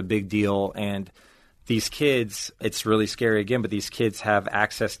 pornography is a big deal, and these kids, it's really scary again, but these kids have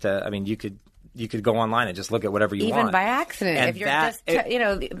access to, you could go online and just look at whatever you want. Even by accident. And if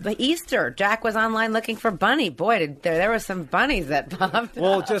you're Easter, Jack was online looking for bunny. Boy, there were some bunnies that popped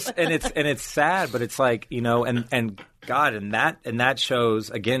Well, up. and it's sad, but it's like, and God, and that shows,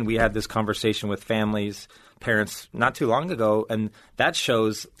 again, we had this conversation with parents not too long ago, and that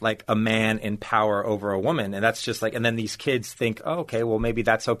shows like a man in power over a woman. And that's just like, and then these kids think, oh, okay, well, maybe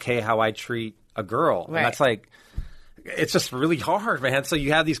that's okay how I treat a girl. Right. And that's like, it's just really hard, man. So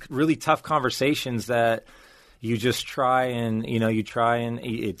you have these really tough conversations that you just try and,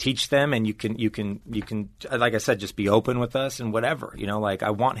 teach them, and you can, like I said, just be open with us and whatever, like I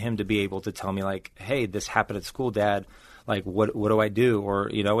want him to be able to tell me like, hey, this happened at school, Dad. Like, what do I do? Or,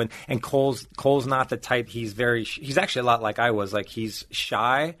 and Cole's not the type, he's actually a lot like I was, like he's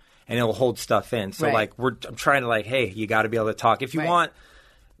shy and he'll hold stuff in. So like I'm trying to like, hey, you got to be able to talk. If you want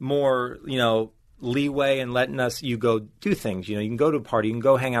more, leeway and letting you go do things, you can go to a party, you can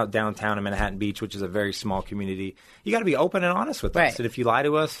go hang out downtown in Manhattan Beach, which is a very small community. You got to be open and honest with us. And if you lie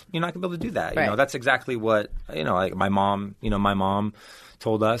to us, you're not gonna be able to do that. That's exactly what, like my mom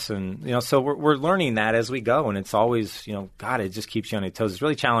told us, and so we're learning that as we go, and it's always, God, it just keeps you on your toes. It's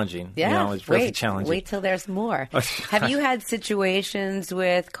really challenging. It's really challenging. Wait till there's more. Have you had situations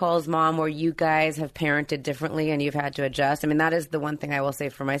with Cole's mom where you guys have parented differently and you've had to adjust? That is the one thing I will say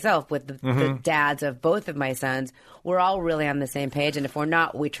for myself with the dads of both of my sons. We're all really on the same page, and if we're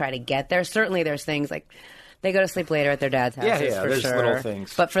not, we try to get there. Certainly there's things like they go to sleep later at their dad's houses, for there's sure. little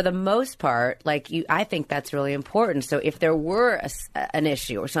things. But for the most part, I think that's really important. So if there were an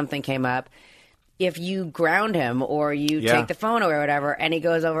issue or something came up, if you ground him or you take the phone away or whatever, and he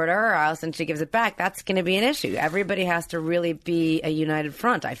goes over to her house and she gives it back, that's going to be an issue. Everybody has to really be a united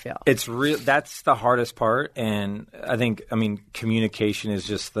front, I feel. It's real. That's the hardest part. And I mean, communication is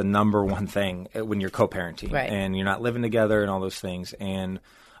just the number one thing when you're co-parenting and you're not living together and all those things. And,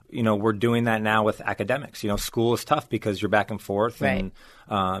 you know, we're doing that now with academics. You know, school is tough because you're back and forth. And,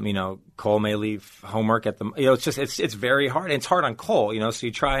 you know, Cole may leave homework at the, you know, it's very hard. And it's hard on Cole, you know, so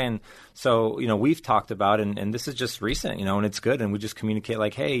you try and, so, you know, we've talked about, and this is just recent, you know, and it's good. And we just communicate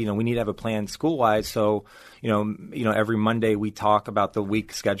like, hey, you know, we need to have a plan school-wise. So, you know, every Monday we talk about the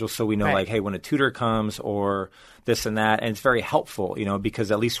week schedule. So we know like, hey, when a tutor comes or this and that. And it's very helpful, you know,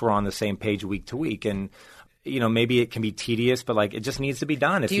 because at least we're on the same page week to week. And, you know, maybe it can be tedious, but like it just needs to be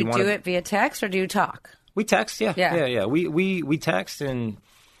done. Do you do it via text or do you talk? We text, yeah. We text, and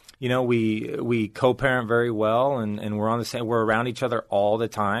you know, we co-parent very well, and we're on the same. We're around each other all the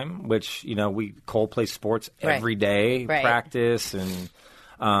time. Which, you know, Cole plays sports every day, practice, and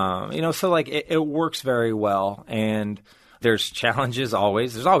you know, so like it works very well. And there's challenges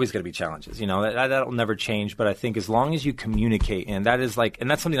always. There's always going to be challenges. You know, that'll never change. But I think as long as you communicate, and that is like,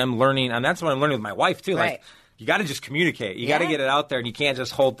 and that's something I'm learning, and that's what I'm learning with my wife too. Like, you got to just communicate. You got to get it out there, and you can't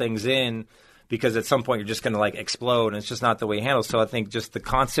just hold things in, because at some point you're just going to like explode, and it's just not the way you handle. So I think just the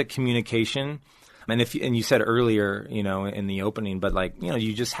constant communication, and you said earlier, you know, in the opening, but like, you know,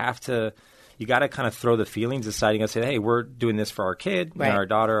 you just have to. You got to kind of throw the feelings aside. You got to say, hey, we're doing this for our kid, you know, our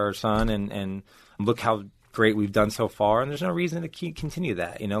daughter, our son, and look how great we've done so far, and there's no reason to continue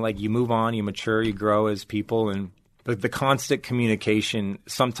that. You know, like you move on, you mature, you grow as people, and the constant communication,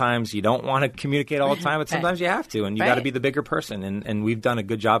 sometimes you don't want to communicate all the time, but sometimes you have to, and you got to be the bigger person, and we've done a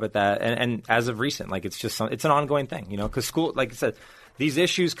good job at that. And as of recent, like it's just it's an ongoing thing, you know, because school, like I said, these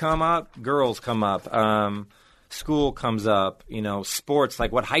issues come up, girls come up, school comes up, you know, sports,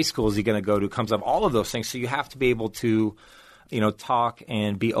 like what high school is he going to go to comes up, all of those things. So you have to be able to, you know, talk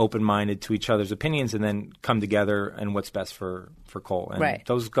and be open-minded to each other's opinions, and then come together and what's best for Cole. And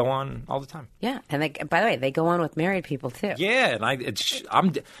those go on all the time. Yeah, and by the way, they go on with married people too. Yeah, and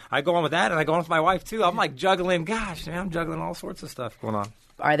I go on with that, and I go on with my wife too. I'm like juggling. Gosh, man, I'm juggling all sorts of stuff going on.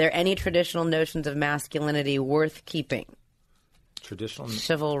 Are there any traditional notions of masculinity worth keeping? Traditional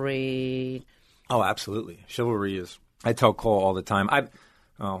chivalry. Oh, absolutely. Chivalry is. I tell Cole all the time.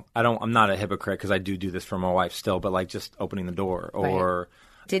 I'm not a hypocrite because I do this for my wife still, but like just opening the door or.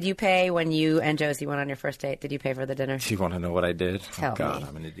 Did you pay when you and Josie went on your first date? Did you pay for the dinner? You want to know what I did? Tell me.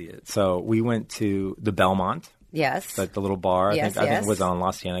 I'm an idiot. So we went to the Belmont. Yes. Like the little bar. I think it was on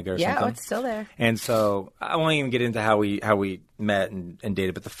La Cienega or something. Yeah, it's still there. And so I won't even get into how we met and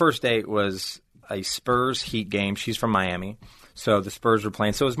dated, but the first date was a Spurs Heat game. She's from Miami. So the Spurs were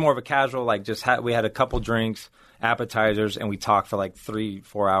playing. So it was more of a casual, like we had a couple drinks, appetizers, and we talked for like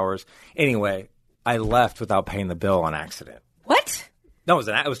 3-4 hours. Anyway, I left without paying the bill on accident. What? No,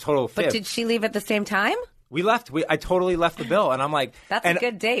 it was total fib. But did she leave at the same time? We left. I totally left the bill, and I'm like, that's a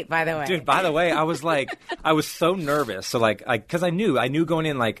good date, by the way. Dude, by the way, I was like, I was so nervous. So like, because I knew going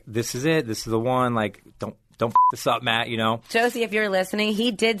in, like, this is it. This is the one. Like, don't f this up, Matt. You know. Josie, if you're listening,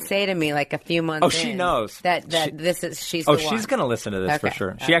 he did say to me like a few months. Oh, she knows that she's. The one. She's gonna listen to this for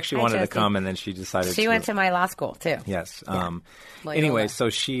sure. She actually wanted to come, and then she decided. She went to my law school too. Yes. Yeah. Anyway, so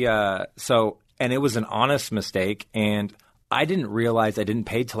she and it was an honest mistake, and I didn't realize I didn't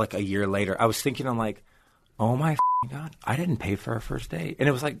pay till like a year later. I was thinking, I'm like, oh my God, I didn't pay for our first date. And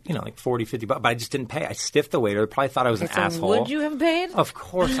it was like, you know, like $40-$50, but I just didn't pay. I stiffed the waiter. Probably thought I was an asshole. Would you have paid? Of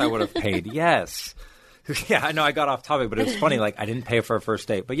course I would have paid, yes. Yeah, I know I got off topic, but it was funny. Like, I didn't pay for our first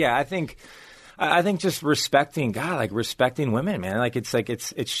date. But yeah, I think just respecting, God, like respecting women, man. Like, it's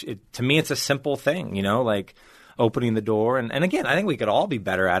to me, it's a simple thing, you know, like opening the door. And again, I think we could all be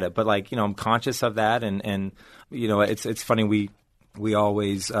better at it. But like, you know, I'm conscious of that. And you know, it's funny. We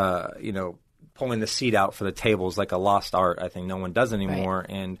always, you know, pulling the seat out for the table is like a lost art. I think no one does anymore.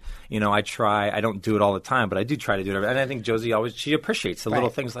 Right. And, you know, I don't do it all the time, but I do try to do it. And I think Josie she appreciates the little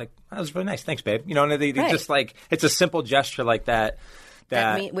things like, that was really nice. Thanks, babe. You know, and they just like, it's a simple gesture like that.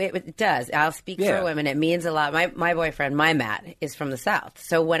 It does. I'll speak for women. It means a lot. My boyfriend, my Matt, is from the South.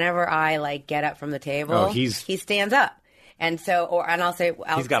 So whenever I like get up from the table, he stands up. And so, I'll say,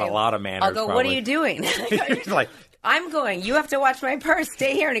 he's got a lot of manners. I'll go, probably. What are you doing? He's like, I'm going, you have to watch my purse.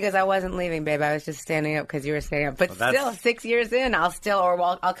 Stay here. And he goes, I wasn't leaving, babe. I was just standing up because you were standing up. But still, 6 years in, I'll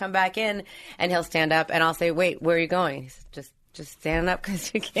come back in and he'll stand up and I'll say, wait, where are you going? He's just stand up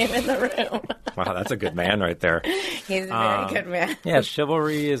because you came in the room. Wow, that's a good man right there. He's a very good man. Yeah,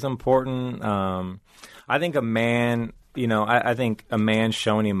 chivalry is important. I think a man, you know, I think a man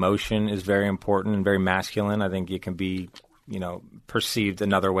showing emotion is very important and very masculine. I think it can be perceived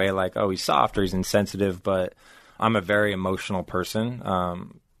another way, like, oh, he's soft or he's insensitive. But I'm a very emotional person,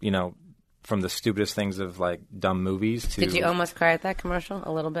 from the stupidest things of like dumb movies to. Did you almost cry at that commercial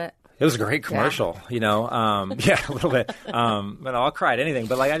a little bit? It was a great commercial, yeah, a little bit. But I'll cry at anything.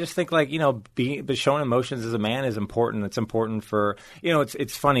 But like, I just think like, but showing emotions as a man is important. It's important for,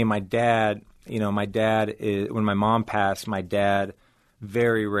 it's funny. My dad is, when my mom passed, my dad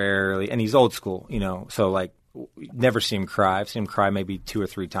very rarely, and he's old school, so like never see him cry. I've seen him cry maybe 2 or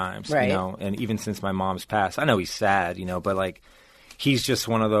 3 times, right. And even since my mom's passed, I know he's sad, but like, he's just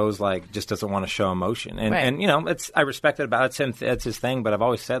one of those, like, just doesn't want to show emotion. And, right. and I respect it about it. It's his thing. But I've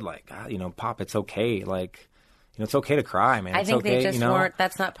always said, like, Pop, it's okay. Like, it's okay to cry, man. I think okay, they just weren't,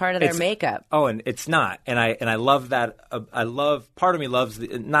 that's not part of their makeup. Oh, and it's not. And I love that. Part of me loves,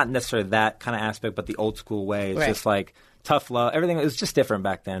 not necessarily that kind of aspect, but the old school way. It's just like tough love. Everything was just different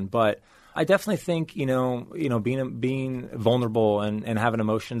back then. But I definitely think, being vulnerable and having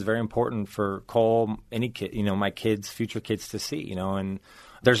emotions is very important for Cole, any kid, my kids, future kids to see, and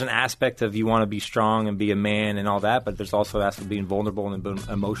there's an aspect of you want to be strong and be a man and all that, but there's also an aspect of being vulnerable and being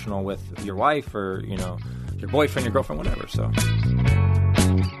emotional with your wife or, your boyfriend, your girlfriend, whatever, so.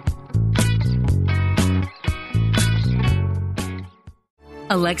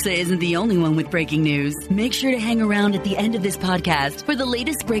 Alexa isn't the only one with breaking news. Make sure to hang around at the end of this podcast for the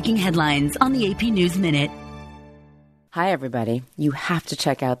latest breaking headlines on the AP News Minute. Hi, everybody. You have to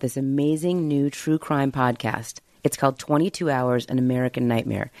check out this amazing new true crime podcast. It's called 22 Hours, An American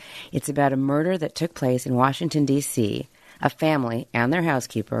Nightmare. It's about a murder that took place in Washington, D.C. A family and their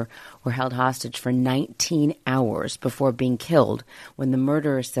housekeeper were held hostage for 19 hours before being killed when the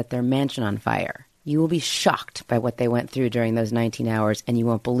murderers set their mansion on fire. You will be shocked by what they went through during those 19 hours, and you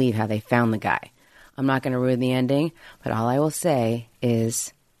won't believe how they found the guy. I'm not going to ruin the ending, but all I will say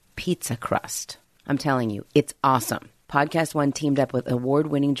is pizza crust. I'm telling you, it's awesome. Podcast One teamed up with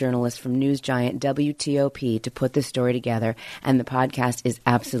award-winning journalists from news giant WTOP to put this story together, and the podcast is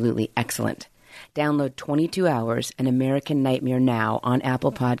absolutely excellent. Download 22 Hours, An American Nightmare now on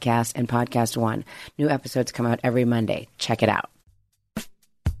Apple Podcasts and Podcast One. New episodes come out every Monday. Check it out.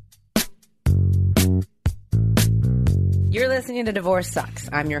 You're listening to Divorce Sucks.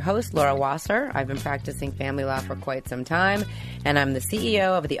 I'm your host, Laura Wasser. I've been practicing family law for quite some time, and I'm the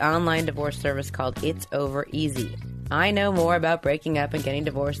CEO of the online divorce service called It's Over Easy. I know more about breaking up and getting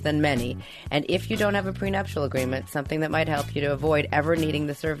divorced than many, and if you don't have a prenuptial agreement, something that might help you to avoid ever needing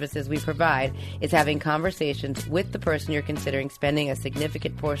the services we provide is having conversations with the person you're considering spending a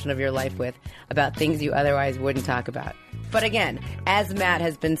significant portion of your life with about things you otherwise wouldn't talk about. But again, as Matt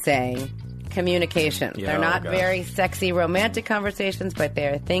has been saying, communication. They're not very sexy romantic conversations, but they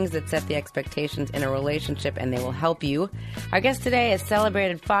are things that set the expectations in a relationship, and they will help you. Our guest today is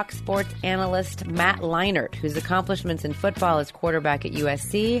celebrated Fox Sports analyst Matt Leinart, whose accomplishments in football as quarterback at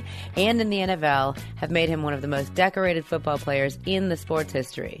USC and in the NFL have made him one of the most decorated football players in the sports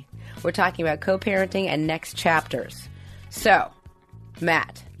history. We're talking about co-parenting and next chapters. So,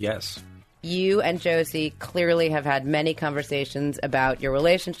 Matt. Yes. You and Josie clearly have had many conversations about your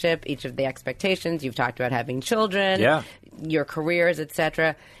relationship, each of the expectations. You've talked about having children, your careers,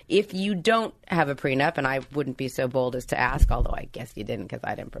 etc. If you don't have a prenup, and I wouldn't be so bold as to ask, although I guess you didn't because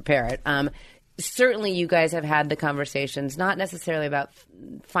I didn't prepare it, certainly you guys have had the conversations, not necessarily about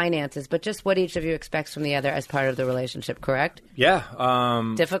finances, but just what each of you expects from the other as part of the relationship, correct?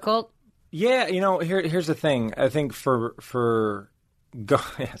 Yeah. Difficult? Yeah, here's the thing. I think so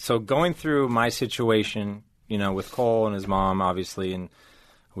going through my situation, with Cole and his mom, obviously, and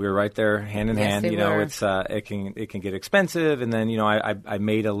we were right there hand in hand. It's it can get expensive, and then I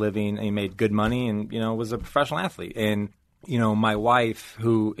made a living, and made good money, and was a professional athlete, and my wife,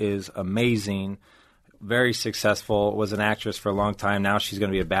 who is amazing, very successful, was an actress for a long time. Now she's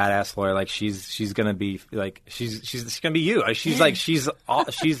going to be a badass lawyer. Like she's going to be like she's going to be you. She's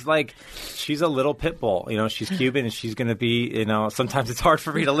a little pit bull. She's Cuban and she's going to be. Sometimes it's hard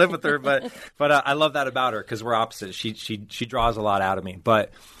for me to live with her, but I love that about her because we're opposites. She draws a lot out of me.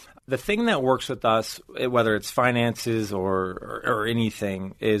 But the thing that works with us, whether it's finances or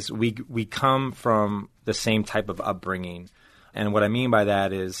anything, is we come from the same type of upbringing. And what I mean by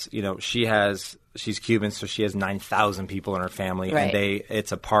that is, she's Cuban, so she has 9,000 people in her family, right. And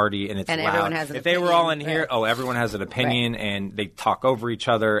it's a party, and it's and loud. Everyone has an if opinion, they were all in here, right. Everyone has an opinion, right. And they talk over each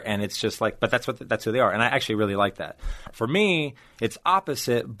other, and it's just like, but that's who they are, and I actually really like that. For me, it's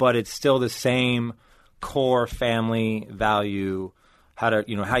opposite, but it's still the same core family value.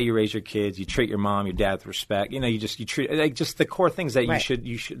 How you raise your kids, you treat your mom, your dad with respect. You treat like just the core things that right.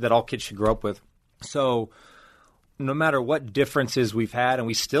 you should that all kids should grow up with. So no matter what differences we've had, and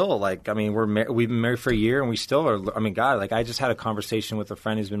we still we've been married for a year, and we still are. I mean, God, like I just had a conversation with a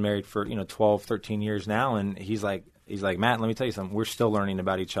friend who's been married for 12, 13 years now, and he's like, Matt, let me tell you something. We're still learning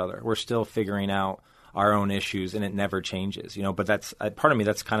about each other. We're still figuring out our own issues, and it never changes, But that's part of me.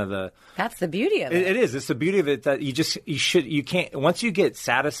 That's kind of that's the beauty of it. It is. It's the beauty of it that you can't. Once you get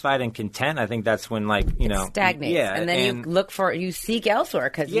satisfied and content, I think that's when it stagnates. Yeah, and then you seek elsewhere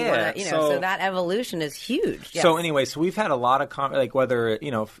because you want to. So that evolution is huge. Yes. So anyway, we've had a lot of whether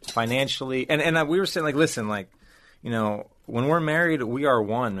financially, and we were saying listen, when we're married, we are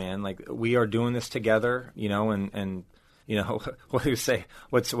one, man. Like we are doing this together, and. What do you say?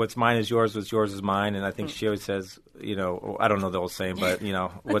 What's mine is yours, what's yours is mine. And I think she always says, I don't know the old saying, but,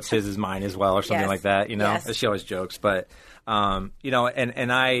 what's his is mine as well or something like that, Yes. She always jokes. But, and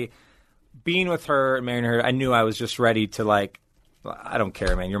I, being with her and marrying her, I knew I was just ready to I don't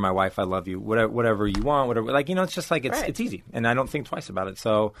care, man. You're my wife. I love you. Whatever you want, whatever. It's just it's easy. And I don't think twice about it.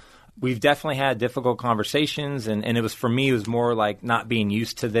 So we've definitely had difficult conversations. And it was, for me, it was more not being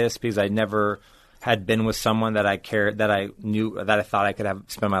used to this because I never had been with someone that I cared, that I knew, that I thought I could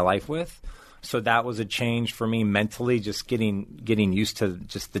spend my life with. So that was a change for me mentally, just getting used to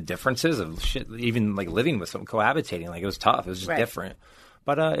just the differences of shit, even living with someone, cohabitating. It was tough. It was just different.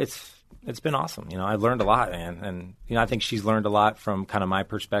 But it's been awesome. I've learned a lot, man. And, I think she's learned a lot from kind of my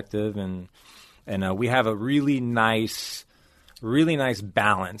perspective. And we have a really nice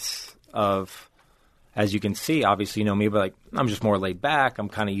balance of, as you can see, obviously, me, but I'm just more laid back. I'm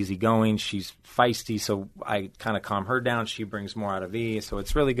kind of easygoing. She's feisty, so I kind of calm her down. She brings more out of me, so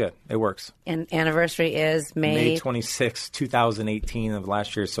it's really good. It works. And anniversary is May 26, 2018 of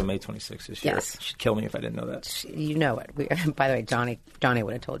last year, so May 26 this year. Yes. She'd kill me if I didn't know that. You know it. By the way, Johnny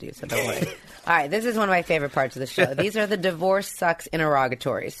would have told you, so don't worry. All right, this is one of my favorite parts of the show. These are the divorce sucks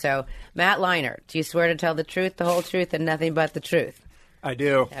interrogatories. So, Matt Leinart, do you swear to tell the truth, the whole truth, and nothing but the truth? I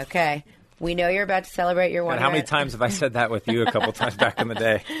do. Okay. We know you're about to celebrate your 1 year. How many times have I said that with you a couple times back in the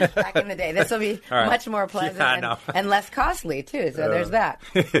day? Back in the day. This will be much more pleasant and less costly, too. So there's that.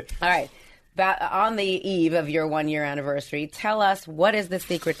 All right. On the eve of your 1 year anniversary, tell us, what is the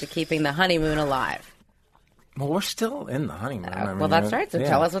secret to keeping the honeymoon alive? Well, we're still in the honeymoon. Well, that's right. So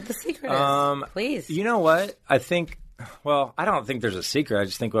tell us what the secret is, please. You know what? I don't think there's a secret. I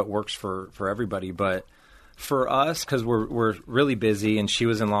just think what works for everybody. But for us, because we're really busy, and she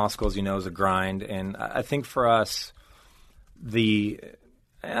was in law school, as you know, is a grind. And I think for us, I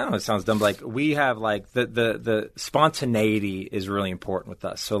don't know, it sounds dumb, but we have the spontaneity is really important with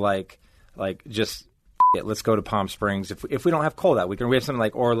us. So just let's go to Palm Springs if we don't have cold that weekend. We have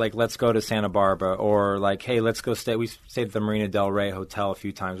something let's go to Santa Barbara, or hey, let's go stay. We stayed at the Marina Del Rey Hotel a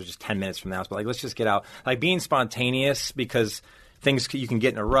few times, which is 10 minutes from the house. But let's just get out. Being spontaneous, because things you can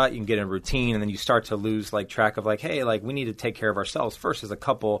get in a rut, you can get in a routine, and then you start to lose track of hey, we need to take care of ourselves first as a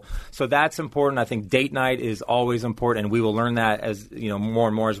couple. So that's important. I think date night is always important, and we will learn that as more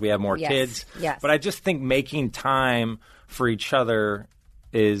and more as we have more kids. Yes. But I just think making time for each other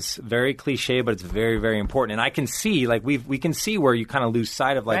is very cliche, but it's very, very important. And I can see, we can see where you kind of lose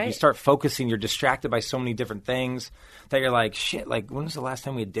sight of, you start focusing, you're distracted by so many different things that you're shit, when was the last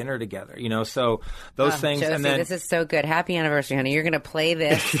time we had dinner together? So those things. Josie, and then this is so good. Happy anniversary, honey. You're going to play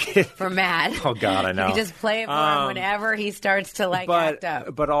this for Matt. Oh, God, I know. You just play it for him whenever he starts to act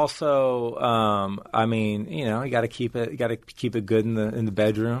up. But also, you got to keep it good in the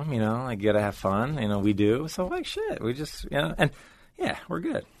bedroom, you got to have fun, we do. So shit, we just, and yeah, we're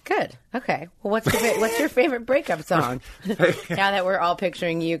good. Good. Okay. Well, what's your favorite breakup song? Now that we're all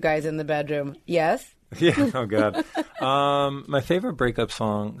picturing you guys in the bedroom. Yes? Yeah. Oh, God. My favorite breakup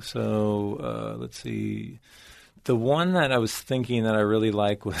song. So let's see. The one that I was thinking that I really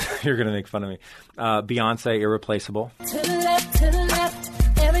like was, you're going to make fun of me, Beyonce, Irreplaceable. To the left,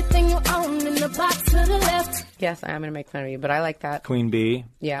 everything you own in the box to the left. Yes, I am going to make fun of you, but I like that. Queen Bee.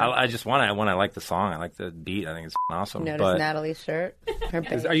 Yeah. I just want to, when I like the song, I like the beat. I think it's awesome. Notice Natalie's shirt.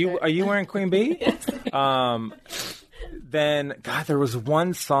 Are you wearing Queen Bee? Then, God, there was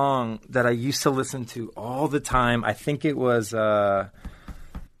one song that I used to listen to all the time. I think it was, damn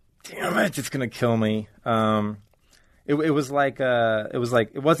it, it's going to kill me. It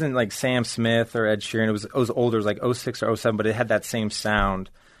wasn't like Sam Smith or Ed Sheeran. It was older. It was like 06 or 07, but it had that same sound.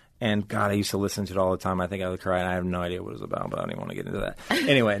 And God, I used to listen to it all the time. I think I would cry, and I have no idea what it was about, but I don't even want to get into that.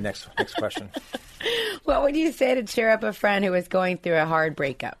 Anyway, next question. What would you say to cheer up a friend who is going through a hard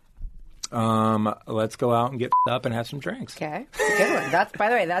breakup? Let's go out and get up and have some drinks. Okay, that's a good one. That's, by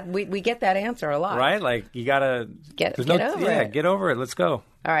the way, we get that answer a lot, right? You gotta get over it. Get over it. Let's go.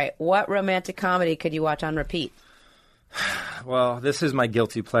 All right, what romantic comedy could you watch on repeat? Well, this is my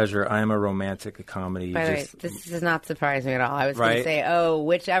guilty pleasure. I am a romantic comedy. By the way, this does not surprise me at all. I was going to Right? say,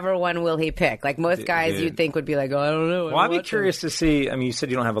 whichever one will he pick? Like most guys Dude. you'd think would be like, I don't know. Well, I'd be curious to see. I mean, you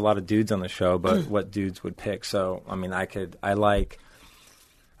said you don't have a lot of dudes on the show, but what dudes would pick? So, I mean, I like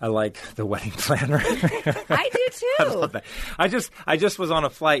The Wedding Planner. I do too. I love that. I just was on a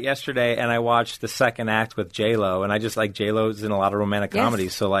flight yesterday and I watched the second act with J-Lo, and I just like J-Lo's in a lot of romantic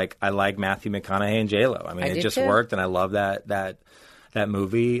comedies. So like I like Matthew McConaughey and J-Lo. I mean, it just worked, and I love that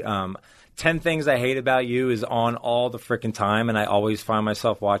movie. 10 Things I Hate About You is on all the frickin' time, and I always find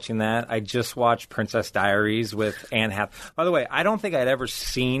myself watching that. I just watched Princess Diaries with Anne Hathaway. By the way, I don't think I'd ever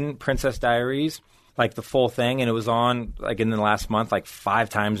seen Princess Diaries, like the full thing, and it was on like in the last month like 5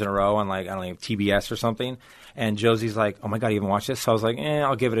 times in a row on like, I don't know, TBS or something. And Josie's like, oh my God, you haven't watched this? So I was like,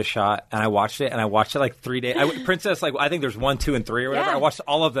 I'll give it a shot. And I watched it like 3 days. Princess, like, I think there's 1, 2, and 3 or whatever. Yeah. I watched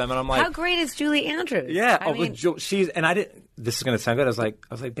all of them, and I'm like, how great is Julie Andrews? yeah. I mean, She's, and I didn't, this is going to sound good. I was like,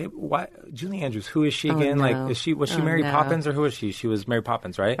 babe, why? Julie Andrews, who is she again? no. Like, was she Mary Poppins, or who is she? She was Mary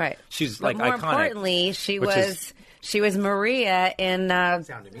Poppins, right? Right. She's but like more iconic. importantly, she was Maria in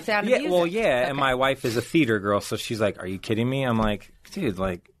Sound of Music. Well, yeah. Okay. And my wife is a theater girl, so she's like, are you kidding me? I'm like, dude,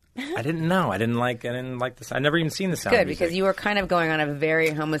 like, I didn't know. I didn't like this. I never even seen the Sound Good, of Music. because you were kind of going on a very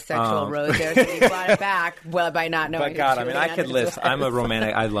homosexual road there, so you brought it back by not knowing. But God, I who mean, Julie I could Andrews list. was. I'm a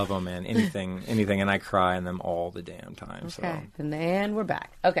romantic. I love them, man. Anything, and I cry in them all the damn time. Okay, So. and we're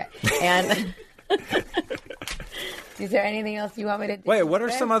back. Okay, and is there anything else you want me to do? Wait, what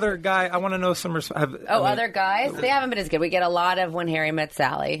are some other guy? I want to know some. Other guys? They haven't been as good. We get a lot of When Harry Met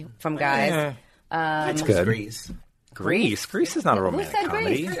Sally from guys. That's good. Grease is not a Who romantic said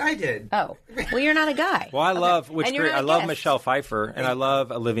comedy. Grease? I did. Oh, well, you're not a guy. Well, I love And you're not I a love guest. Michelle Pfeiffer, and I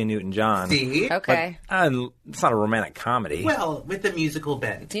love Olivia Newton-John. See? Okay. But, it's not a romantic comedy. Well, with the musical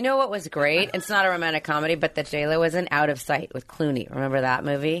bent. Do you know what was great? It's not a romantic comedy, but that J-Lo was in Out of Sight with Clooney. Remember that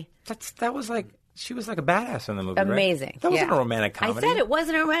movie? That was like, she was like a badass in the movie. Amazing. Right? That wasn't Yeah. a romantic comedy. I said it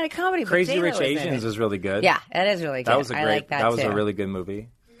wasn't a romantic comedy. Crazy but Rich J-Lo was in Asians it. is really good. Yeah, that is really good. That was a great. I like that was too. a really good movie.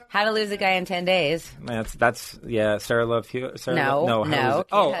 How to Lose a Guy in 10 Days. That's Sarah Love Hewitt. No. Kate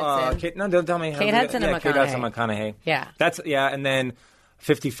Hudson. Kate, no, don't tell me. Kate Hudson and Kate Hudson McConaughey. McConaughey. Yeah. And then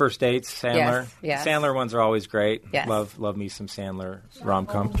 50 First Dates, Sandler. Yes. Sandler ones are always great. Yes. Love me some Sandler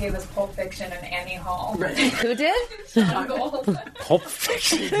rom-com. Gave us Pulp Fiction and Annie Hall. Who did? Sean Gold. Pulp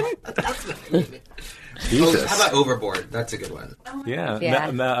Fiction? Oh, how about Overboard? That's a good one. Yeah. Yeah.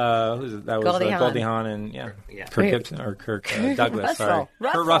 Who's it? That was Goldie Hawn. Goldie Hawn and Kirk Gibson or Kirk Douglas. Sorry,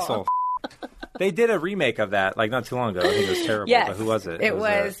 Kurt Russell. They did a remake of that like not too long ago. I think it was terrible. Yes. But who was it?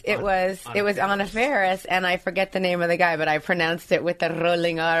 It was Anna Faris, and I forget the name of the guy, but I pronounced it with the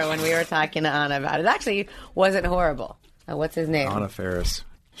rolling R when we were talking to Anna about it. It actually wasn't horrible. What's his name? Anna Faris.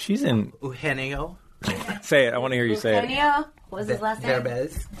 She's in Eugenio. Say it. I want to hear you say it. Eugenio? What was his last name?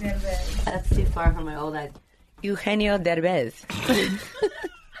 Derbez. That's too far from my old age. Eugenio Derbez.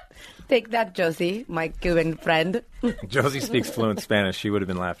 Take that, Josie, my Cuban friend. Josie speaks fluent Spanish. She would have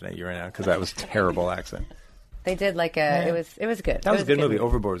been laughing at you right now because that was a terrible accent. They did like a. It was good. That was a good movie.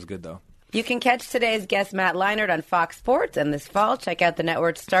 Overboard was good though. You can catch today's guest, Matt Leinart, on Fox Sports, and this fall, check out the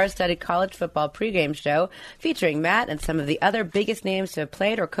network's star-studded college football pregame show featuring Matt and some of the other biggest names to have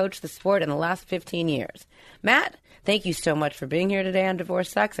played or coached the sport in the last 15 years. Matt, thank you so much for being here today on Divorce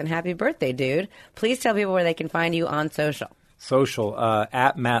Sucks, and happy birthday, dude. Please tell people where they can find you on social. Social,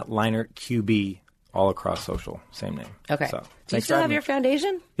 at Matt Leinart QB, all across social, same name. Okay. So, do you still have your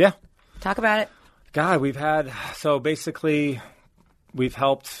foundation? Yeah. Talk about it. God, we've tried to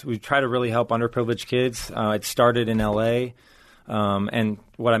really help underprivileged kids. It started in L.A., and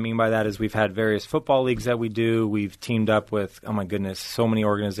what I mean by that is we've had various football leagues that we do. We've teamed up with, oh my goodness, so many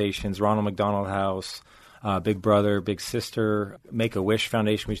organizations, Ronald McDonald House, Big Brother, Big Sister, Make-A-Wish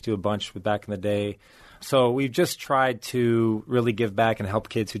Foundation, we used to do a bunch with back in the day. So we've just tried to really give back and help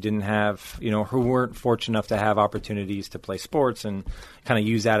kids who didn't have, who weren't fortunate enough to have opportunities to play sports and kind of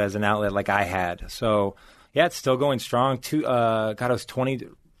use that as an outlet like I had. So, yeah, it's still going strong. I was 20,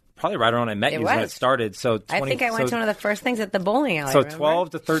 probably right around I met you when it started. So 20, I think I went to one of the first things at the bowling alley. So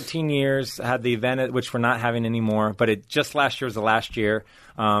 12 to 13 years, had the event, which we're not having anymore, but it just last year was the last year.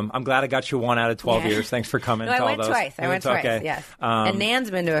 I'm glad I got you 1 out of 12 years. Thanks for coming to all those. I went twice, yes. And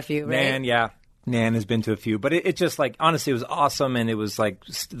Nan's been to a few, right? Nan has been to a few, but it just like, honestly, it was awesome. And it was like,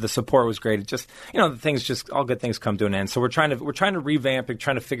 the support was great. It just, all good things come to an end. So we're trying to revamp and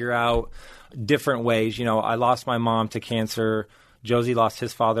trying to figure out different ways. I lost my mom to cancer. Josie lost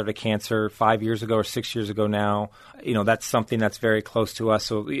his father to cancer 5 years ago or 6 years ago now. That's something that's very close to us.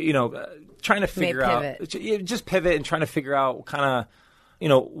 So, trying to figure out, just pivot and trying to figure out kind of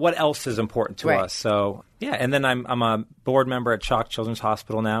what else is important to us. So, yeah. And then I'm a board member at Chalk Children's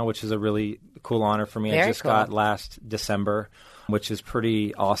Hospital now, which is a really cool honor for me. I just got last December, which is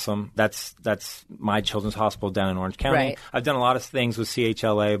pretty awesome. That's my children's hospital down in Orange County. Right. I've done a lot of things with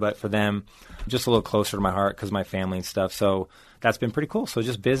CHLA, but for them, just a little closer to my heart because of my family and stuff. So that's been pretty cool. So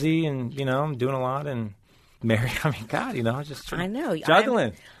just busy and, I'm doing a lot and married. I mean, God, just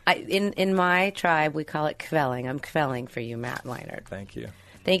juggling. In my tribe, we call it kvelling. I'm kvelling for you, Matt Leinart. Thank you.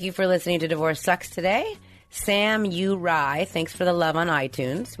 Thank you for listening to Divorce Sucks today. Sam U. Rye, thanks for the love on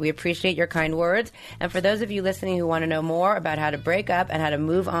iTunes. We appreciate your kind words. And for those of you listening who want to know more about how to break up and how to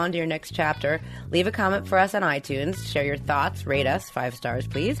move on to your next chapter, leave a comment for us on iTunes. Share your thoughts. Rate us 5 stars,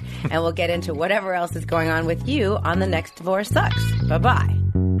 please. And we'll get into whatever else is going on with you on the next Divorce Sucks. Bye-bye.